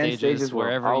small stages,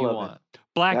 wherever you want.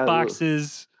 Black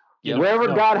boxes. Wherever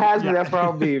God has me, that's where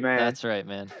I'll be, man. That's right,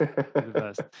 man. You're the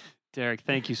best. Derek,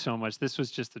 thank you so much. This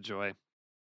was just a joy.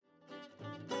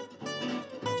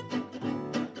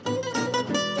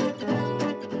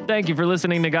 Thank you for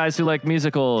listening to Guys Who Like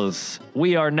Musicals.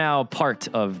 We are now part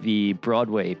of the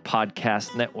Broadway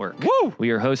Podcast Network. Woo!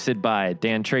 We are hosted by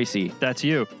Dan Tracy. That's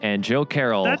you. And Joe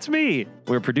Carroll. That's me.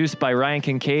 We're produced by Ryan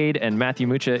Kincaid, and Matthew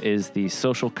Mucha is the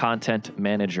social content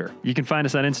manager. You can find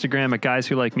us on Instagram at Guys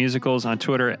Who Like Musicals, on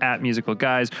Twitter at Musical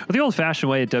Guys, or the old-fashioned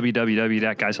way at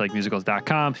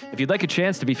www.guyswholikemusicals.com. If you'd like a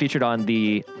chance to be featured on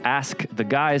the Ask the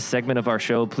Guys segment of our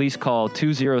show, please call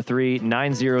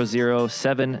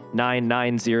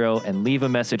 203-900-7990 and leave a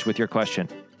message with your question.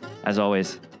 As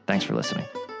always, thanks for listening.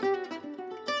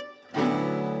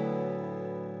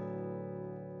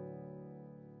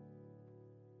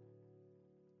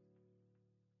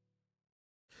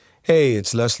 Hey,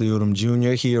 it's Leslie Odom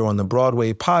Jr. here on the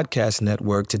Broadway Podcast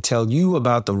Network to tell you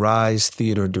about the Rise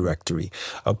Theater Directory,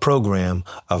 a program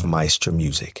of Maestro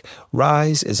Music.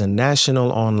 Rise is a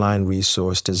national online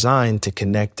resource designed to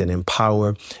connect and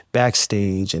empower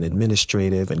backstage and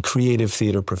administrative and creative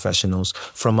theater professionals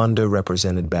from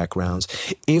underrepresented backgrounds.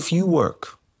 If you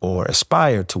work or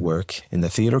aspire to work in the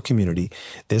theater community,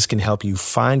 this can help you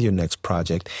find your next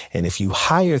project. And if you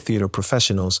hire theater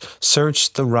professionals,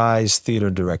 search the Rise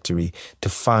Theater Directory to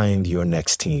find your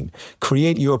next team.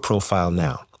 Create your profile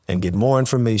now and get more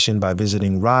information by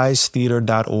visiting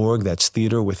risetheater.org. That's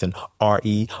theater with an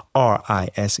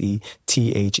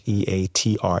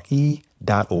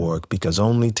RERISETHEATRE.org, because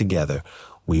only together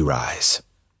we rise.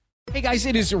 Hey guys,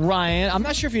 it is Ryan. I'm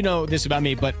not sure if you know this about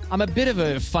me, but I'm a bit of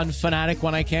a fun fanatic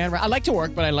when I can. I like to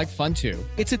work, but I like fun too.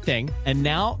 It's a thing. And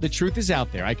now the truth is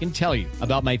out there. I can tell you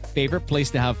about my favorite place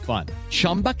to have fun.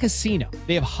 Chumba Casino.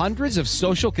 They have hundreds of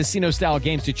social casino style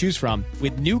games to choose from,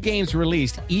 with new games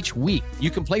released each week.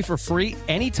 You can play for free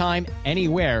anytime,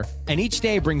 anywhere. And each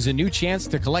day brings a new chance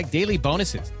to collect daily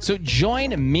bonuses. So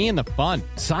join me in the fun.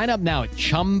 Sign up now at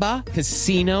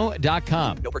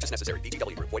ChumbaCasino.com. No purchase necessary.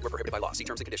 VGW Group. Void where prohibited by law. See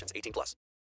terms and conditions. 18+.